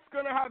think's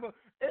gonna have a?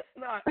 It's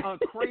not a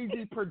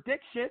crazy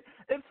prediction.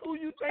 It's who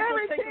you think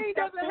will take a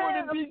step forward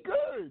and be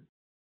good.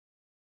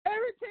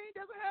 Every team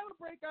doesn't have a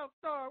breakout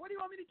star. What do you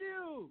want me to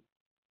do?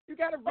 You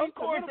got to reach. Of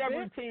course,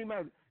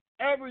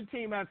 every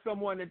team has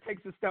someone that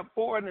takes a step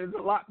forward and is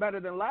a lot better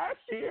than last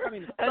year. I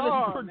mean, and is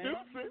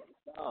producing.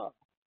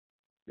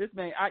 This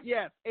man,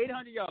 yes,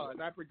 800 yards.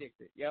 I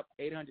predicted. Yep,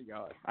 800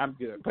 yards. I'm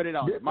good. Put it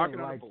on. Mark it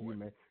on the board. You,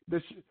 man.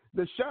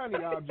 The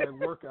shiny object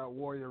workout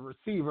warrior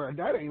receiver,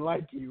 that ain't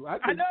like you.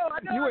 I know.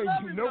 You I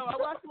love it, though. I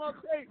watched him on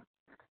tape.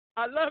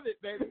 I love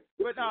it, baby.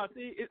 But no,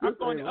 see, I'm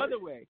going the other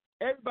way.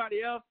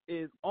 Everybody else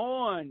is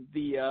on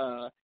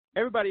the.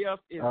 Everybody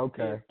else is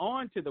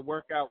on to the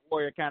workout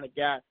warrior kind of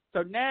guy.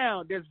 So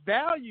now there's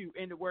value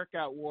in the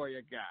workout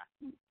warrior guy.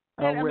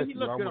 And, I mean, he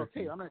looks good on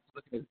tape. I'm not just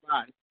looking at his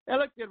body. That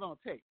looks good on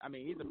tape. I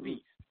mean, he's a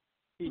beast.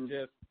 He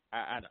just,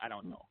 I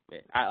don't know.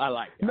 I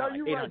like it. No,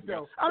 you're right,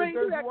 though. I mean,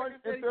 he get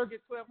 1,200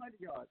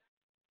 yards.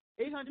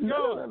 800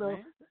 yards,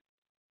 man.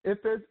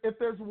 If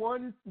there's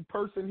one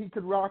person he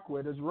could rock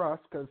with is Russ,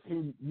 because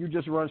you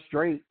just run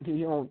straight. He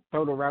don't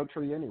throw the route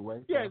tree anyway.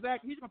 So. Yeah,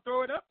 exactly. He's gonna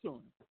throw it up to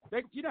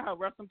him. You know how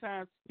Russ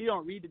sometimes he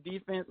don't read the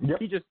defense. Yep.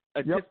 He just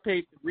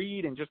anticipates the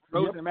read and just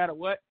throws it no matter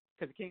what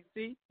because he can't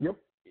see. Yep.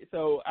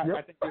 So I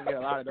think he'll get a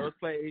lot of those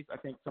plays. I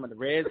think some of the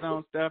red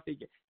zone stuff.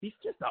 He's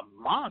just a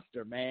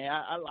monster, man.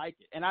 I like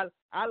it, and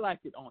I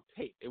liked it on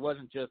tape. It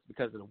wasn't just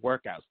because of the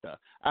workout stuff.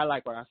 I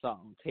like what I saw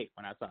on tape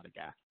when I saw the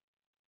guy.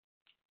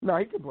 No,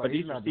 he can play. But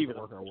these receivers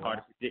are hard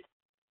to predict.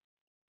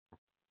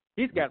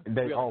 These guys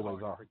they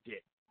always are.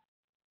 Predict.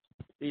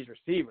 These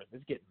receivers,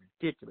 it's getting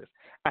ridiculous.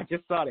 I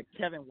just saw that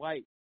Kevin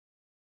White.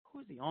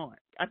 Who's he on?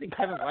 I think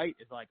Kevin White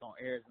is like on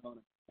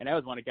Arizona, and that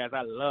was one of the guys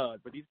I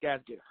loved. But these guys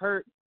get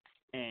hurt,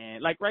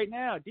 and like right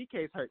now,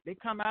 DK's hurt. They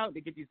come out,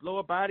 they get these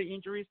lower body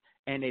injuries,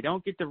 and they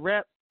don't get the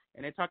reps.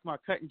 And they're talking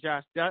about cutting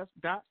Josh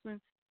Dotson.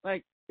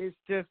 Like it's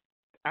just.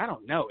 I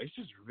don't know. It's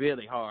just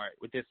really hard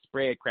with this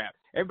spread crap.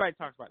 Everybody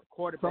talks about the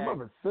quarterback.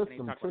 Some of it's system,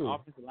 and they talk too. about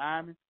offensive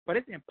linemen, but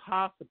it's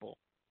impossible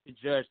to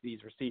judge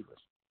these receivers.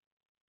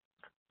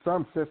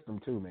 Some system,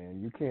 too, man.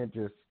 You can't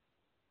just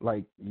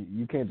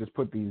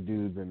put these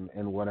dudes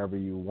in whatever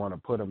you want to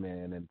put them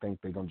in and think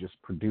they're going to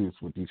just produce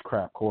with these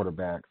crap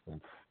quarterbacks. And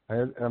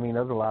I mean,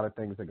 there's a lot of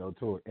things that go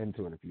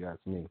into it, if you ask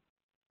me.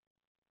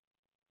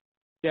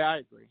 Yeah,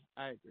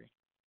 I agree.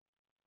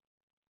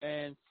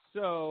 And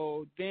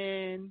so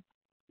then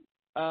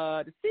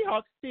the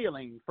Seahawks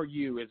ceiling for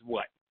you is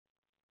what?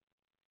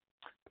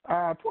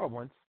 12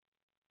 wins.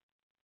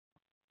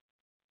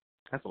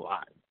 That's a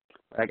lot.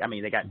 Like, I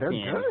mean, they got 10.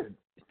 They're good.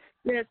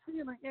 Yeah,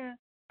 ceiling. Yeah,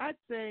 I'd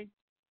say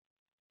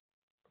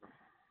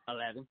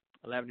 11.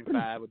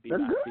 11-5 would be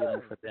my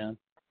ceiling for them.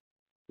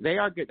 They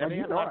are good. They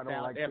have a lot of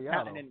talent. They have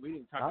talent, and we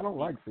didn't talk about I don't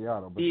like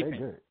Seattle, but they're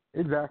good.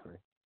 Exactly.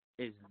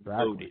 It's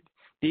loaded.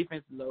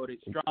 Defense loaded.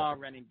 Strong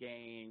running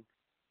game.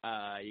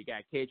 You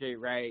got KJ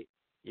Wright.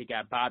 You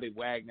got Bobby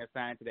Wagner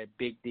signed to that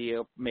big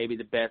deal, maybe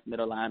the best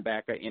middle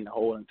linebacker in the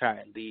whole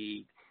entire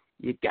league.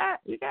 You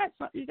got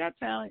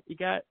talent.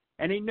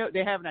 And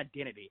they have an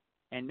identity,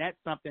 and that's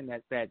something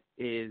that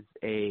is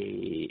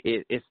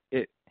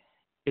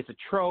it's a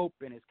trope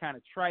and it's kind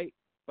of trite.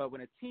 But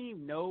when a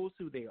team knows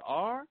who they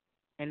are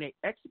and they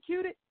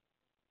execute it,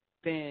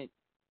 then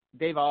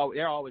they're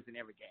always in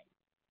every game.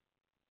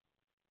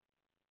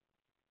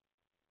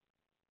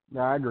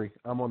 No, I agree.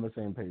 I'm on the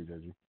same page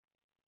as you.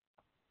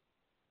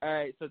 All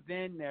right, so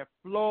then their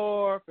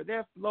floor,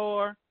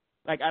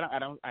 like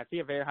I see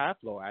a very high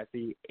floor. I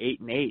see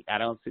 8-8. I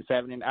don't see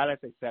 7. I'd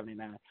say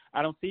 7-9.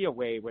 I don't see a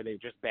way where they're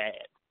just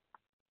bad.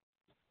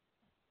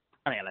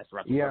 I mean, unless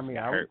Russell Wilson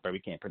got hurt, but we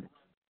can't predict.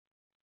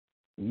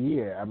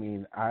 Yeah, I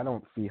mean, I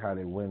don't see how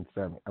they win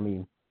 7. I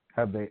mean,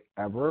 have they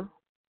ever?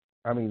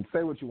 I mean,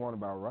 say what you want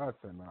about Russ,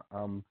 and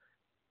I'm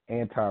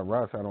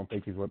anti-Russ. I don't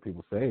think he's what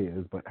people say he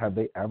is, but have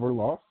they ever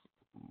lost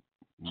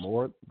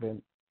more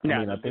than? No, I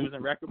mean, I think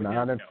record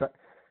 9 and 7.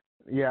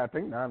 Yeah, I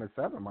think 9 and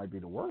 7 might be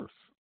the worst.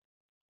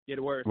 Yeah,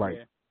 the worst. Like,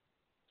 yeah.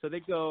 So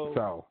they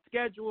go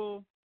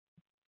schedule: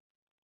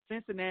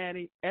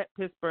 Cincinnati at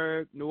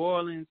Pittsburgh, New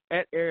Orleans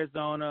at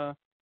Arizona.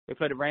 They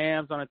play the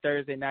Rams on a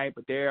Thursday night,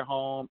 but they're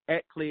home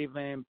at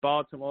Cleveland,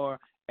 Baltimore,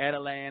 at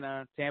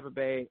Atlanta, Tampa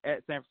Bay,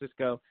 at San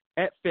Francisco,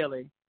 at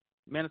Philly,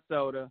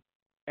 Minnesota,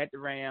 at the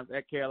Rams,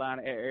 at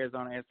Carolina, at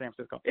Arizona, at San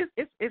Francisco.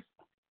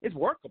 It's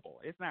workable.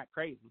 It's not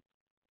crazy.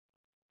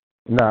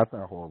 No, it's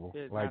not horrible.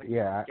 It's like,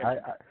 not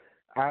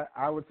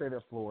I would say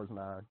their floor is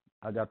 9.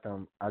 I got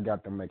them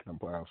making the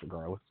playoffs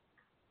regardless.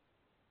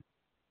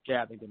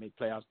 Yeah, I think they make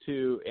playoffs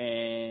too,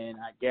 and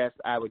I guess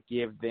I would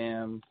give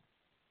them.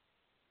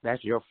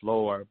 That's your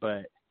floor,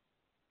 but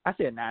I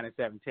said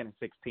 9-7, 10-6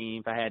 team.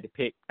 If I had to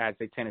pick, I'd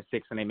say 10-6,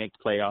 and they make the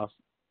playoffs.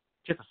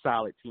 Just a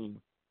solid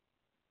team.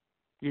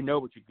 You know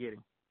what you're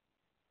getting.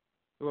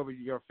 What was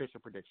your official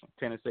prediction?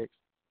 10-6,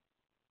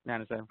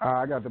 9-7.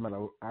 I got them at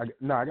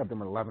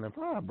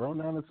 11-5, bro.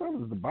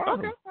 9-7 is the bottom.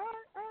 Okay, all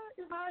right.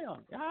 You're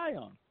high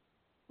on.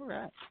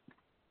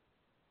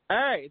 All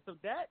right. So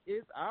that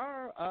is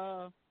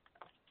our.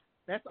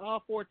 That's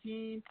all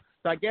 14.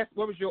 So I guess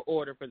what was your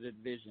order for the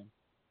division?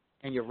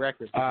 And your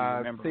record, if you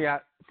remember.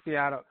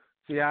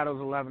 Seattle's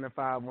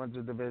 11-5, wins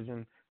the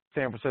division.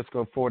 San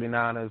Francisco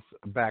 49ers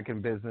back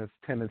in business,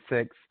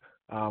 10-6,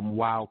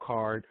 wild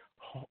card,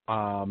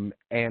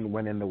 and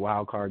winning the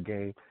wild card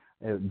game.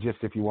 Just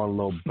if you want a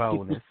little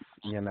bonus,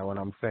 you know what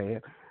I'm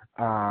saying.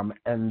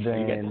 And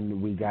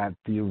then we got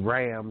the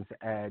Rams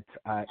at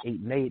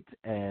 8-8,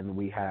 and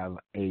we have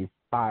a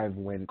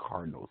 5-win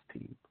Cardinals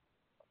team.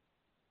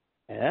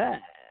 Yeah,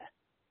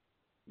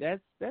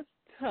 that's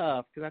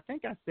tough because I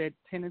think I said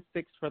 10-6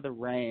 for the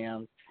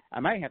Rams. I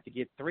might have to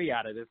get 3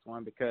 out of this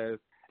one because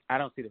I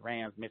don't see the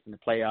Rams missing the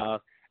playoffs.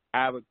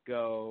 I would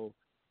go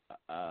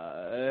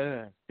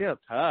still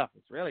tough.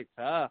 It's really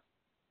tough.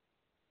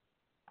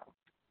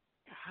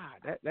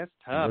 God, that's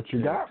tough. What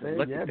you got,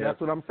 man? Yeah,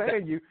 that's what I'm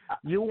saying.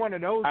 You one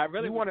of those.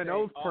 You one of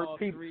those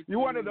people. You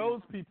one of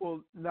those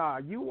people. Nah,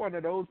 you one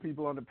of those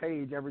people on the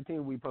page. Every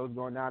team we post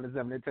going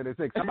 9-7 and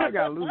 10-6. Somebody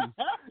gotta lose.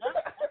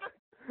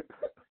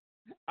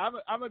 I'm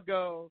gonna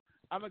go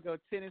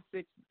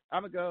 10-6.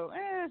 I'm gonna go.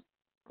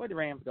 Where did the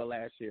Rams go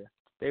last year?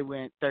 They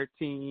went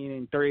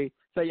 13-3.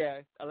 So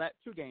yeah, a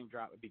 2-game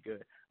drop would be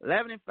good.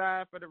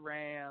 11-5 for the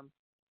Rams,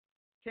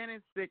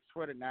 10-6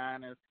 for the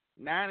Niners,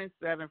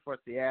 9-7 for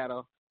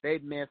Seattle. They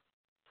missed.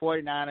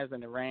 49ers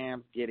and the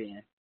Rams get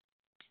in.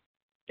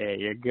 There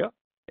you go.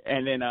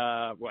 And then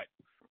 5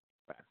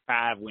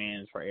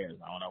 wins for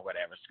Arizona or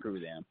whatever. Screw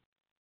them.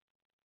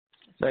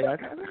 So yeah,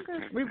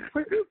 we're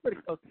pretty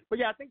close. But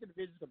yeah, I think the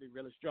division's gonna be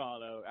really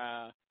strong though.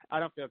 I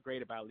don't feel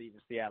great about leaving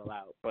Seattle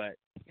out, but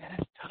yeah,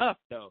 that's tough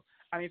though.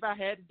 I mean, if I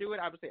had to do it,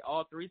 I would say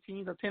all 3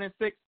 teams are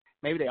 10-6.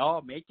 Maybe they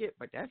all make it,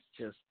 but that's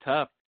just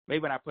tough.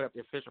 Maybe when I put up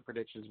the official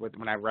predictions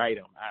when I write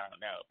them, I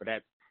don't know. But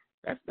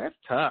that's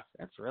tough.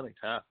 That's really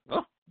tough.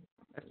 Oh,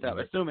 that's tough.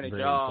 Assuming that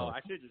y'all, I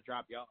should just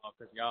drop y'all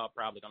because y'all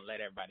probably gonna let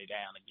everybody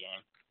down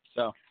again.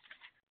 So.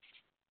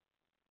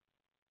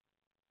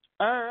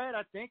 All right,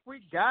 I think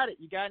we got it.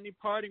 You got any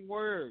parting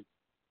words?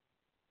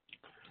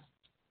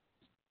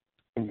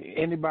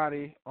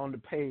 Anybody on the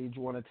page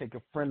want to take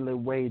a friendly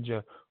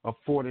wager of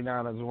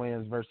 49ers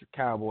wins versus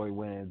Cowboy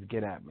wins,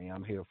 get at me.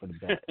 I'm here for the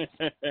bet.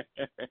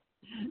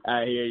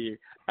 I hear you.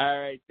 All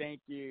right, thank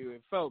you.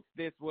 And folks,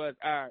 this was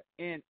our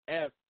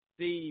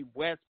NFC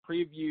West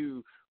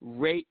preview.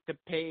 Rate the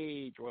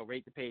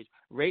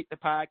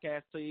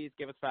podcast, please.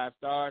 Give us 5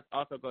 stars.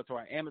 Also, go to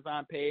our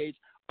Amazon page.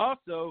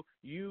 Also,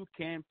 you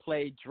can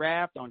play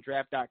Draft on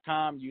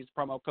draft.com. Use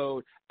promo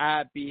code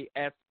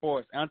IBS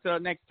Sports. Until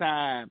next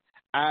time,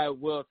 I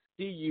will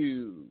see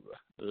you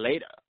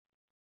later.